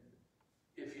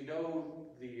if you know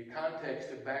the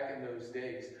context of back in those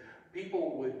days,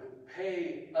 people would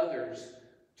pay others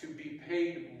to be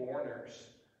paid mourners.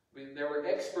 I mean, there were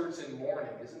experts in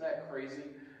mourning. Isn't that crazy?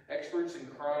 Experts in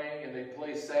crying, and they'd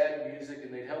play sad music,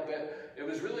 and they'd help it. It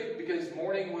was really because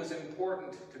mourning was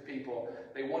important to people.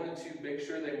 They wanted to make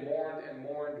sure they mourned and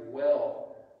mourned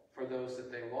well for those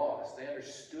that they lost. They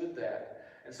understood that.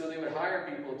 And so they would hire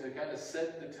people to kind of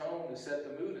set the tone, to set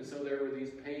the mood. And so there were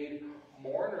these paid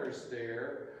mourners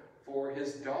there for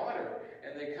his daughter.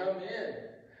 And they come in,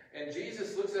 and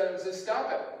Jesus looks at him and says,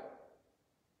 stop it.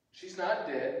 She's not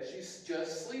dead. She's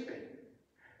just sleeping.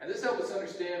 And this helps us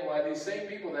understand why these same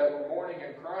people that were mourning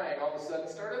and crying all of a sudden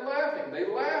started laughing. They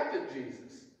laughed at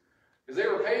Jesus. Because they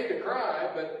were paid to cry,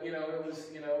 but,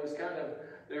 it was kind of,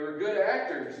 they were good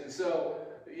actors. And so,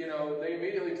 they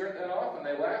immediately turned that off, and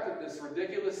they laughed at this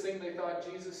ridiculous thing they thought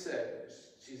Jesus said.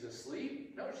 She's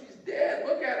asleep? No, she's dead.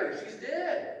 Look at her. She's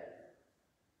dead.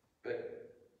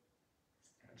 But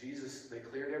Jesus, they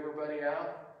cleared everybody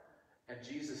out, and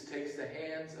Jesus takes the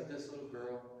hands of this little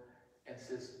girl and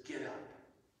says, get up.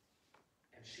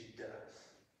 And she does.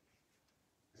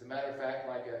 As a matter of fact,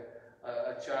 like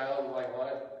a child, like a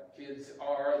lot of kids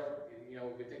are,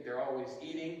 we think they're always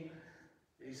eating.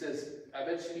 He says, I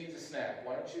bet she needs a snack.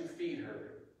 Why don't you feed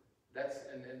her?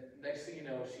 And next thing you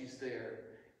know, she's there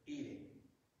eating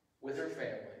with her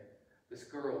family. This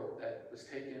girl that was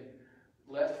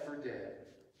left for dead,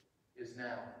 is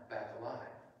now back alive.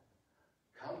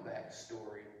 Comeback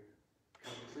story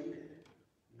completed.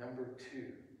 Number 2.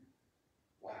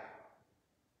 Wow.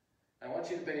 I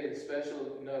want you to pay a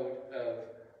special note of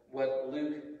what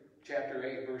Luke chapter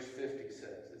 8, verse 50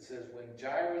 says. It says, when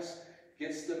Jairus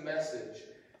gets the message,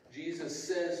 Jesus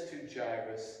says to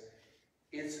Jairus,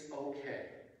 it's okay.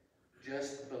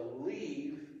 Just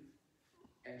believe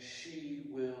and she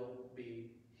will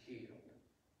be healed.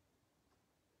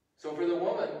 So for the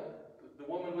woman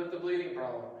with the bleeding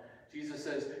problem, Jesus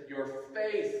says, your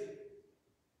faith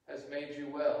has made you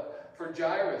well. For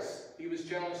Jairus, he was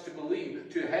challenged to believe,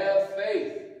 to have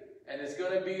faith, and it's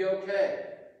going to be okay.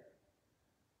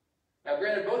 Now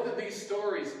granted, both of these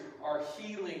stories are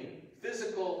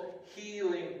physical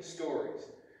healing stories.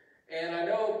 And I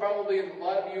know probably a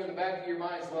lot of you in the back of your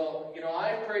minds, well,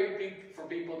 I've prayed for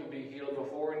people to be healed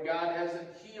before, and God hasn't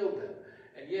healed them.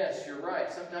 And yes, you're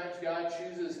right. Sometimes God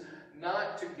chooses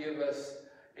not to give us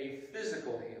a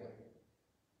physical healing.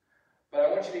 But I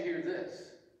want you to hear this.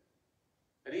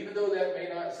 That even though that may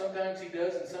not, sometimes he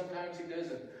does and sometimes he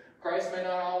doesn't. Christ may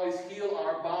not always heal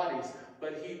our bodies,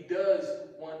 but he does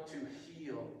want to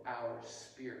heal our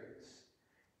spirits.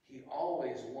 He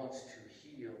always wants to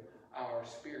heal our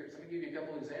spirits. Let me give you a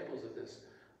couple examples of this.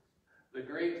 The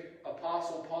great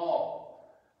Apostle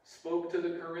Paul spoke to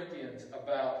the Corinthians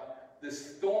about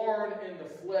this thorn in the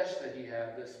flesh that he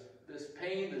had, this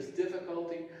pain, this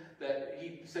difficulty, that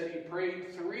he said he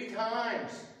prayed 3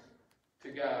 times to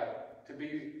God to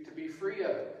be free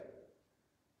of it.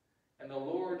 And the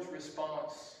Lord's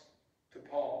response to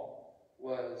Paul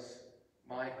was,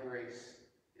 "My grace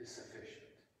is sufficient.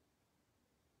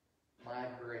 My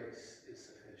grace is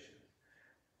sufficient."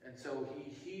 And so he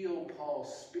healed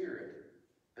Paul's spirit,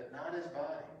 but not his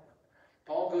body.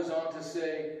 Paul goes on to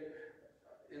say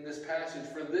in this passage,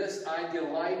 "For this I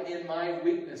delight in my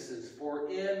weaknesses, for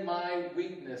in my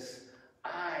weakness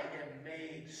I am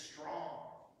made strong."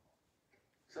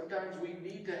 Sometimes we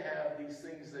need to have these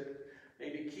things that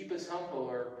maybe keep us humble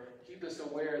or keep us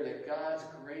aware that God's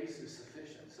grace is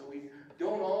sufficient. So we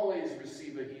don't always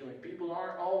receive a healing. People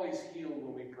aren't always healed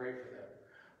when we pray for them.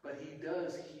 But he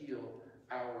does heal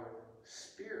our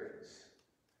spirits.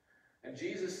 And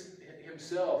Jesus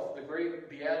himself, the great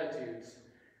Beatitudes,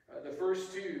 the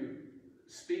first 2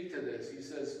 speak to this. He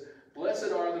says,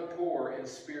 "Blessed are the poor in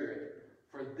spirit,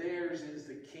 for theirs is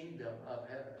the kingdom of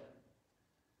heaven."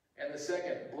 And the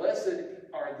second, "Blessed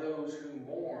are those who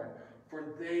mourn, for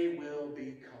they will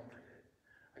be comforted."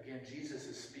 Again, Jesus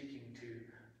is speaking to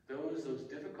those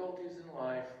difficulties in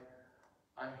life.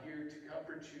 I'm here to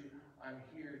comfort you. I'm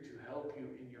here to help you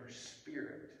in your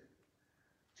spirit.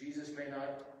 Jesus may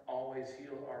not always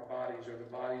heal our bodies or the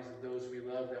bodies of those we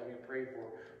love that we pray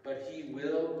for, but he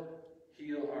will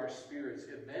heal our spirits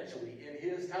eventually in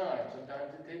his time.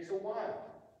 Sometimes it takes a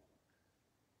while.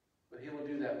 But he will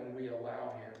do that when we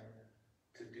allow him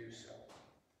to do so.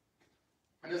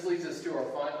 And this leads us to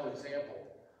our final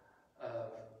example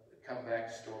of the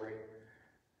comeback story,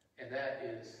 and that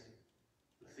is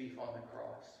the thief on the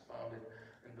cross, found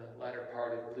in the latter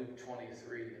part of Luke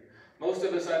 23. Most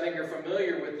of us, I think, are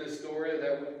familiar with this story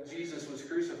that when Jesus was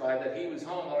crucified, that he was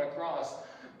hung on a cross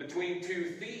between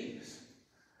 2 thieves.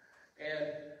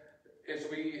 And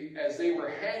as they were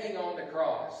hanging on the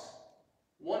cross,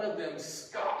 one of them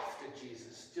scoffed at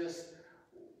Jesus, just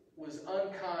was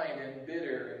unkind and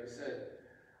bitter and said,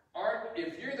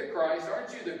 "If you're the Christ,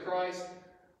 aren't you the Christ?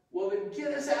 Well, then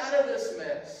get us out of this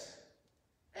mess."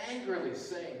 Angrily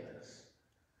saying this.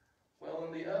 Well,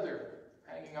 and the other,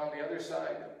 hanging on the other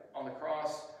side on the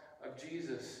cross of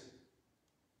Jesus,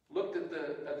 looked at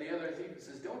the other thief and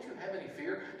says, "Don't you have any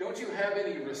fear? Don't you have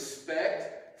any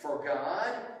respect for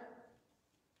God?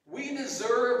 We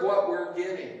deserve what we're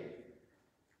getting.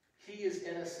 He is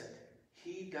innocent.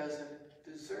 He doesn't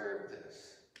deserve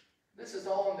this." This is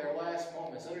all in their last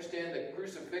moments. Understand the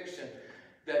crucifixion,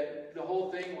 that the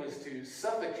whole thing was to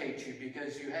suffocate you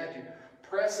because you had to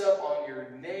press up on your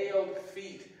nailed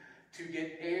feet to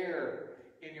get air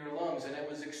in your lungs, and it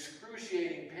was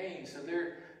excruciating pain. So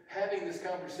they're having this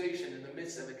conversation in the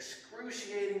midst of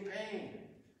excruciating pain.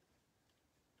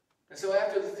 And so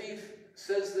after the thief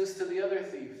says this to the other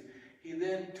thief, he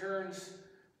then turns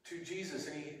to Jesus,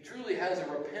 and he truly has a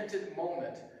repentant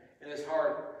moment in his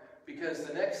heart, because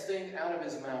the next thing out of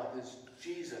his mouth is,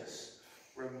 "Jesus,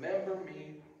 remember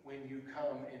me when you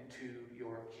come into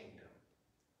your kingdom."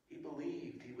 He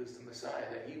believed he was the Messiah,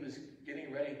 that he was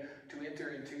getting ready to enter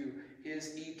into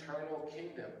his eternal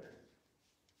kingdom.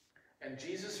 And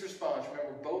Jesus responds,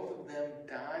 remember, both of them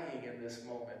dying in this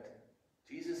moment.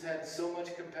 Jesus had so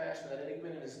much compassion that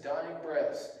even in his dying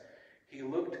breaths, he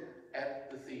looked at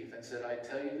the thief and said, "I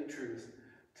tell you the truth,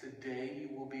 today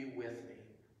you will be with me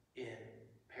in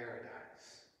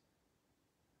paradise."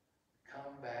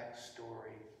 Comeback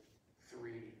story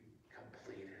 3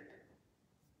 completed.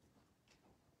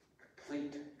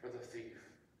 Complete for the thief.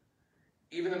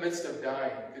 Even in the midst of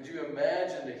dying, could you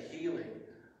imagine the healing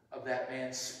of that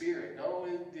man's spirit? No,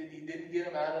 he didn't get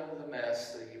him out of the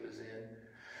mess that he was in,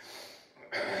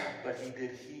 but he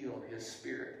did heal his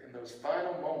spirit in those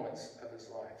final moments of his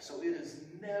life. So it is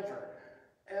never,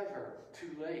 ever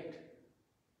too late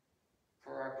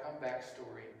for our comeback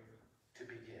story to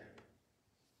begin.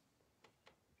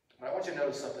 But I want you to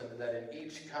notice something, that in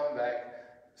each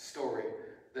comeback story,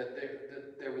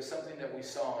 that there was something that we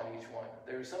saw in each one.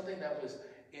 There was something that was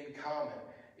in common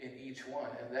in each one,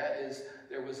 and that is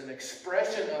there was an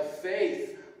expression of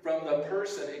faith from the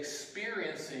person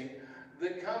experiencing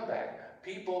the comeback.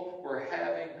 People were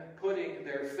putting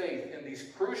their faith in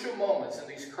these crucial moments, in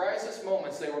these crisis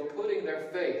moments. They were putting their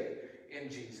faith in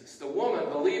Jesus. The woman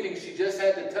believing she just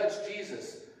had to touch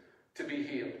Jesus to be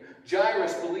healed.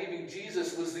 Jairus believing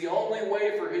Jesus was the only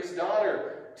way for his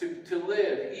daughter to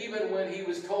live, even when he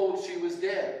was told she was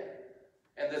dead.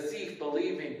 And the thief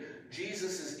believing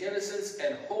Jesus' innocence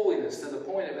and holiness to the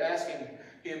point of asking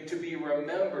him to be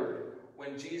remembered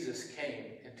when Jesus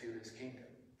came into his kingdom.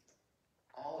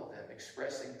 All of them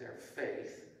expressing their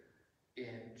faith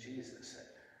in Jesus.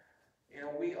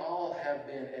 We all have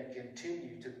been and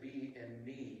continue to be in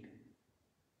need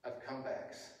of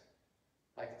comebacks,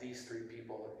 like these 3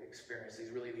 people experienced,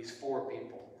 these 4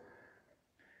 people.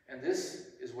 And this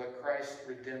is what Christ's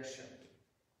redemption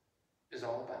is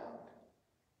all about.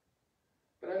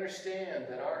 But understand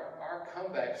that our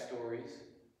comeback stories,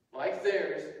 like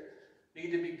theirs,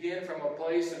 need to begin from a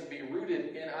place and be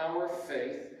rooted in our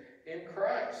faith in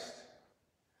Christ.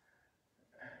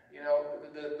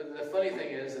 The funny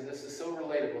thing is, and this is so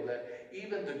relatable, that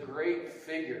even the great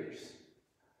figures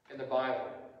in the Bible,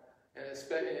 and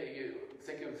especially you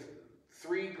think of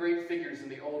 3 great figures in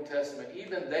the Old Testament,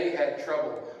 even they had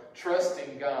trouble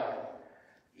trusting God.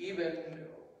 They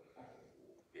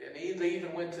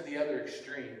even went to the other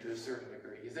extreme to a certain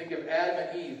degree. You think of Adam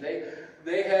and Eve.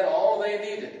 They had all they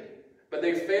needed, but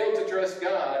they failed to trust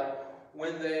God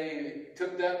when they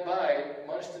took that bite,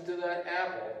 munched into that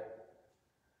apple,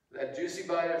 that juicy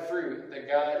bite of fruit that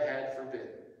God had forbidden.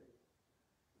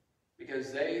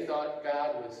 Because they thought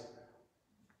God was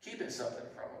keeping something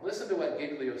from them. Listen to what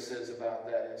Giglio says about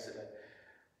that incident.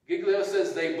 Giglio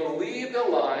says, they believed a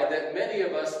lie that many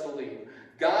of us believe.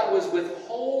 God was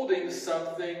withholding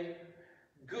something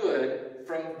good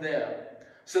from them.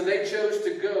 So they chose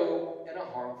to go in a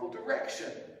harmful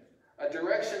direction. A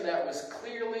direction that was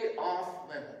clearly off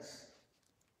limits.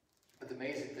 But the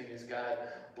amazing thing is God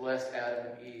blessed Adam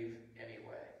and Eve anyway.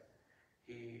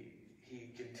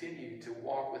 He continued to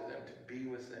walk with them, to be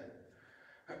with them.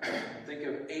 Think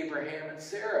of Abraham and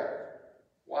Sarah.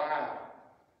 Wow.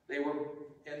 They were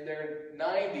in their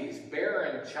 90s,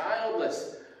 barren,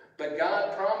 childless. But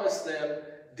God promised them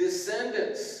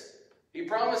descendants. He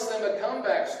promised them a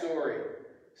comeback story.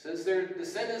 He says their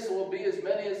descendants will be as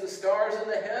many as the stars in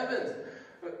the heavens.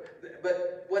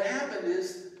 But what happened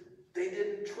is they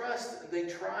didn't trust. They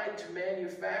tried to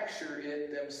manufacture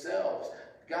it themselves.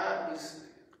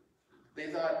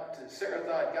 Sarah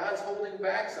thought, God's holding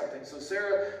back something. So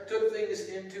Sarah took things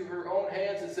into her own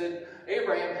hands and said,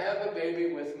 Abraham, have a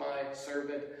baby with my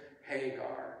servant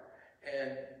Hagar.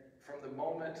 And from the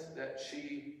moment that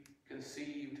she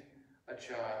conceived a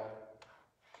child,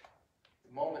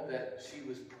 the moment that she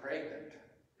was pregnant,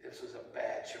 this was a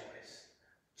bad choice.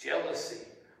 Jealousy,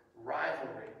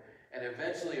 rivalry, and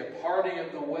eventually a parting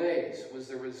of the ways was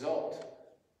the result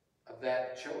of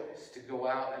that choice to go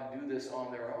out and do this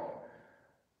on their own.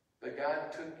 But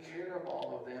God took care of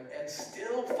all of them and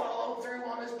still followed through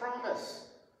on his promise.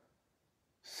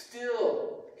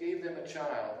 Still gave them a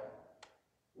child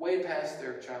way past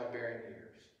their childbearing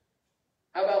years.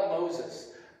 How about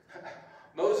Moses?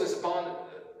 Moses, upon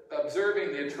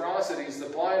observing the atrocities, the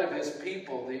plight of his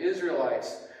people, the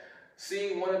Israelites,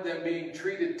 seeing one of them being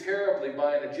treated terribly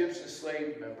by an Egyptian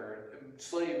slave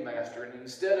master, and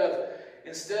instead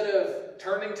of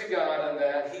turning to God on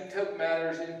that, he took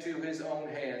matters into his own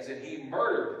hands and he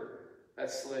murdered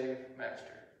that slave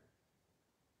master.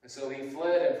 And so he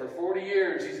fled, and for 40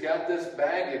 years he's got this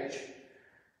baggage.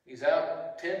 He's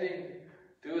out tending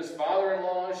to his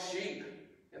father-in-law's sheep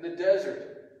in the desert.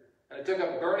 And it took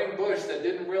a burning bush that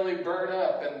didn't really burn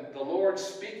up, and the Lord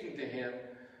speaking to him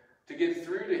to get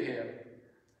through to him.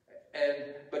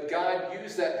 But God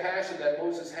used that passion that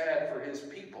Moses had for his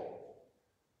people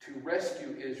to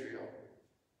rescue Israel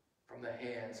from the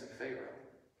hands of Pharaoh.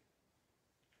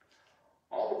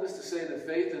 All of this to say that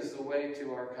faith is the way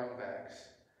to our comebacks.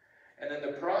 And in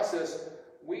the process,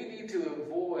 we need to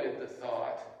avoid the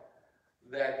thought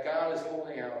that God is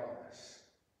holding out on us.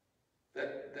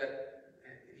 That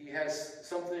he has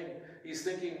something, he's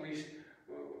thinking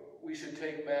we should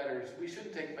take matters. We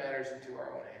shouldn't take matters into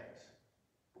our own hands.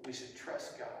 But we should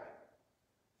trust God.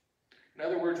 In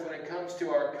other words, when it comes to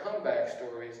our comeback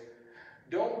stories,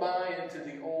 don't buy into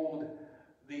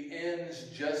the ends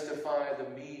justify the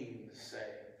means saying.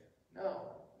 No.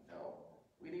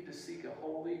 We need to seek a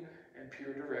holy and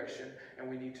pure direction, and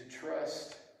we need to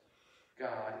trust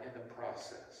God in the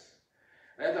process.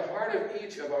 And at the heart of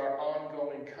each of our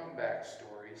ongoing comeback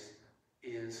stories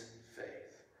is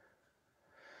faith.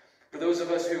 For those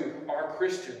of us who are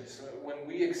Christians, when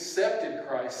we accepted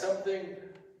Christ, something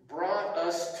brought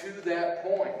us to that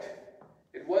point.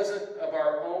 It wasn't of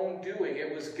our own doing.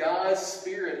 It was God's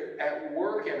Spirit at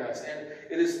work in us. And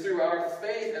it is through our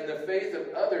faith and the faith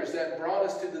of others that brought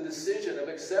us to the decision of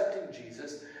accepting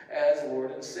Jesus as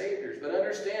Lord and Savior. But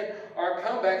understand, our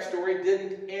comeback story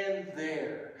didn't end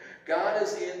there. God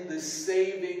is in the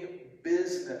saving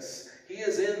business. He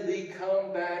is in the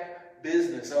comeback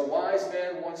business. A wise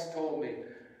man once told me,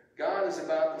 God is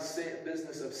about the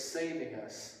business of saving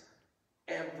us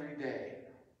every day,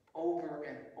 over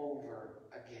and over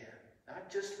again. Not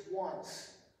just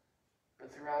once,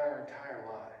 but throughout our entire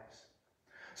lives.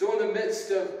 So in the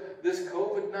midst of this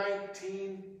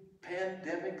COVID-19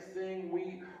 pandemic thing,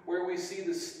 where we see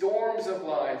the storms of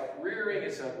life rearing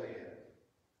its ugly head,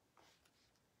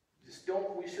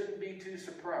 we shouldn't be too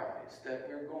surprised that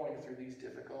we're going through these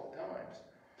difficult times.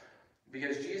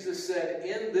 Because Jesus said,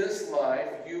 in this life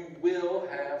you will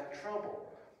have trouble,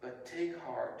 but take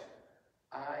heart,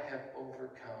 I have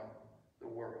overcome the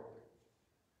world.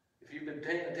 If you've been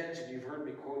paying attention, you've heard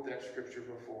me quote that scripture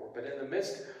before. But in the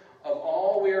midst of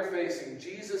all we are facing,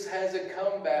 Jesus has a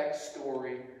comeback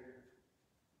story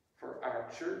for our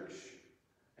church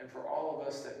and for all of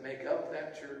us that make up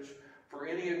that church. For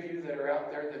any of you that are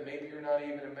out there that maybe you're not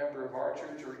even a member of our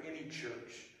church or any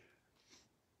church,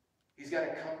 He's got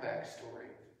a comeback story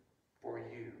for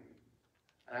you.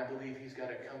 And I believe He's got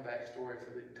a comeback story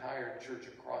for the entire church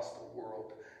across the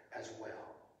world as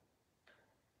well.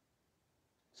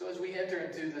 So as we enter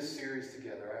into this series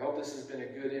together, I hope this has been a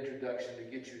good introduction to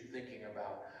get you thinking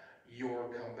about your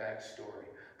comeback story.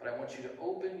 But I want you to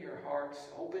open your hearts,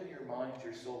 open your minds,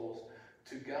 your souls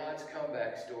to God's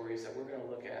comeback stories that we're going to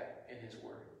look at in His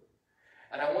Word.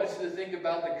 And I want you to think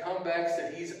about the comebacks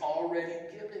that He's already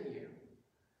given you.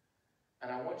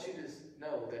 And I want you to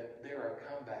know that there are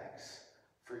comebacks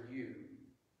for you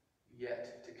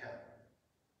yet to come.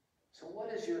 So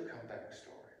what is your comeback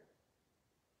story?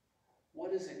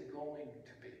 What is it going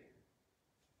to be?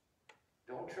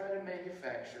 Don't try to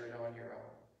manufacture it on your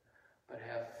own, but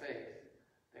have faith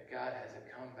that God has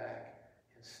a comeback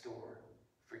in store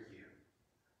for you.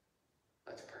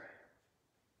 Let's pray.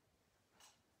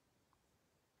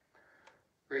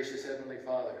 Gracious Heavenly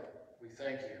Father, we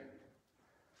thank you.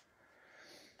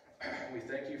 We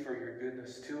thank you for your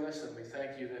goodness to us, and we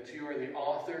thank you that you are the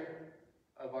author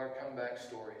of our comeback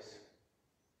stories.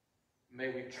 May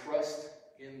we trust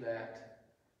in that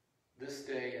this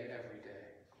day and every day.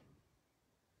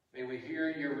 May we hear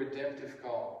your redemptive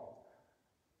call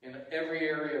in every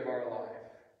area of our life.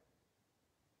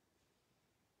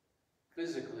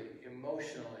 Physically,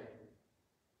 emotionally,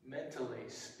 mentally,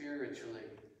 spiritually,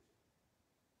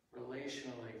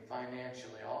 relationally,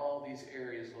 financially, all these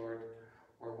areas, Lord,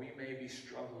 where we may be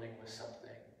struggling with something,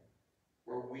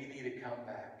 where we need to come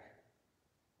back.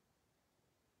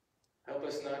 Help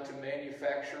us not to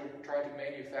try to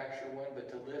manufacture one, but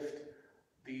to lift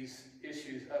these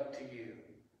issues up to you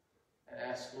and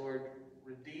ask, Lord,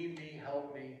 redeem me,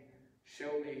 help me,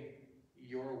 show me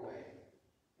your way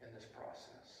in this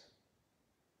process.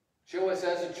 Show us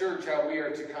as a church how we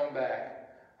are to come back,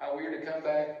 how we are to come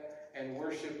back and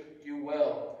worship you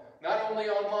well, not only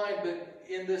online, but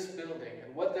in this building,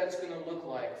 and what that's going to look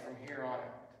like from here on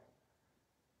out.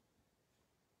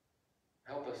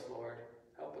 Help us, Lord.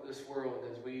 Help this world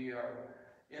as we are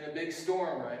in a big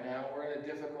storm right now. We're in a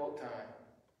difficult time.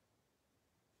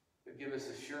 But give us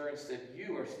assurance that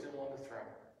you are still on the throne.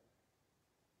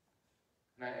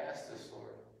 And I ask this,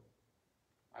 Lord.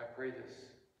 I pray this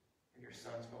in your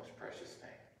Son's most precious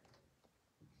name.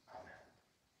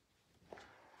 Amen.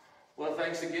 Well,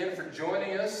 thanks again for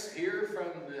joining us here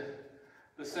from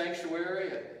the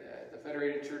sanctuary at the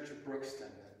Federated Church of Brookston.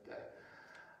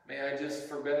 May I just,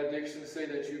 for benediction, say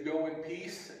that you go in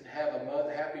peace and have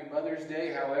a happy Mother's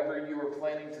Day, however you are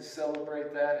planning to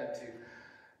celebrate that, and to,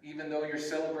 even though your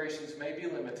celebrations may be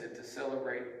limited, to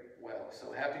celebrate well.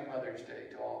 So happy Mother's Day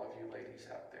to all of you ladies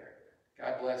out there.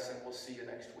 God bless, and we'll see you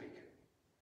next week.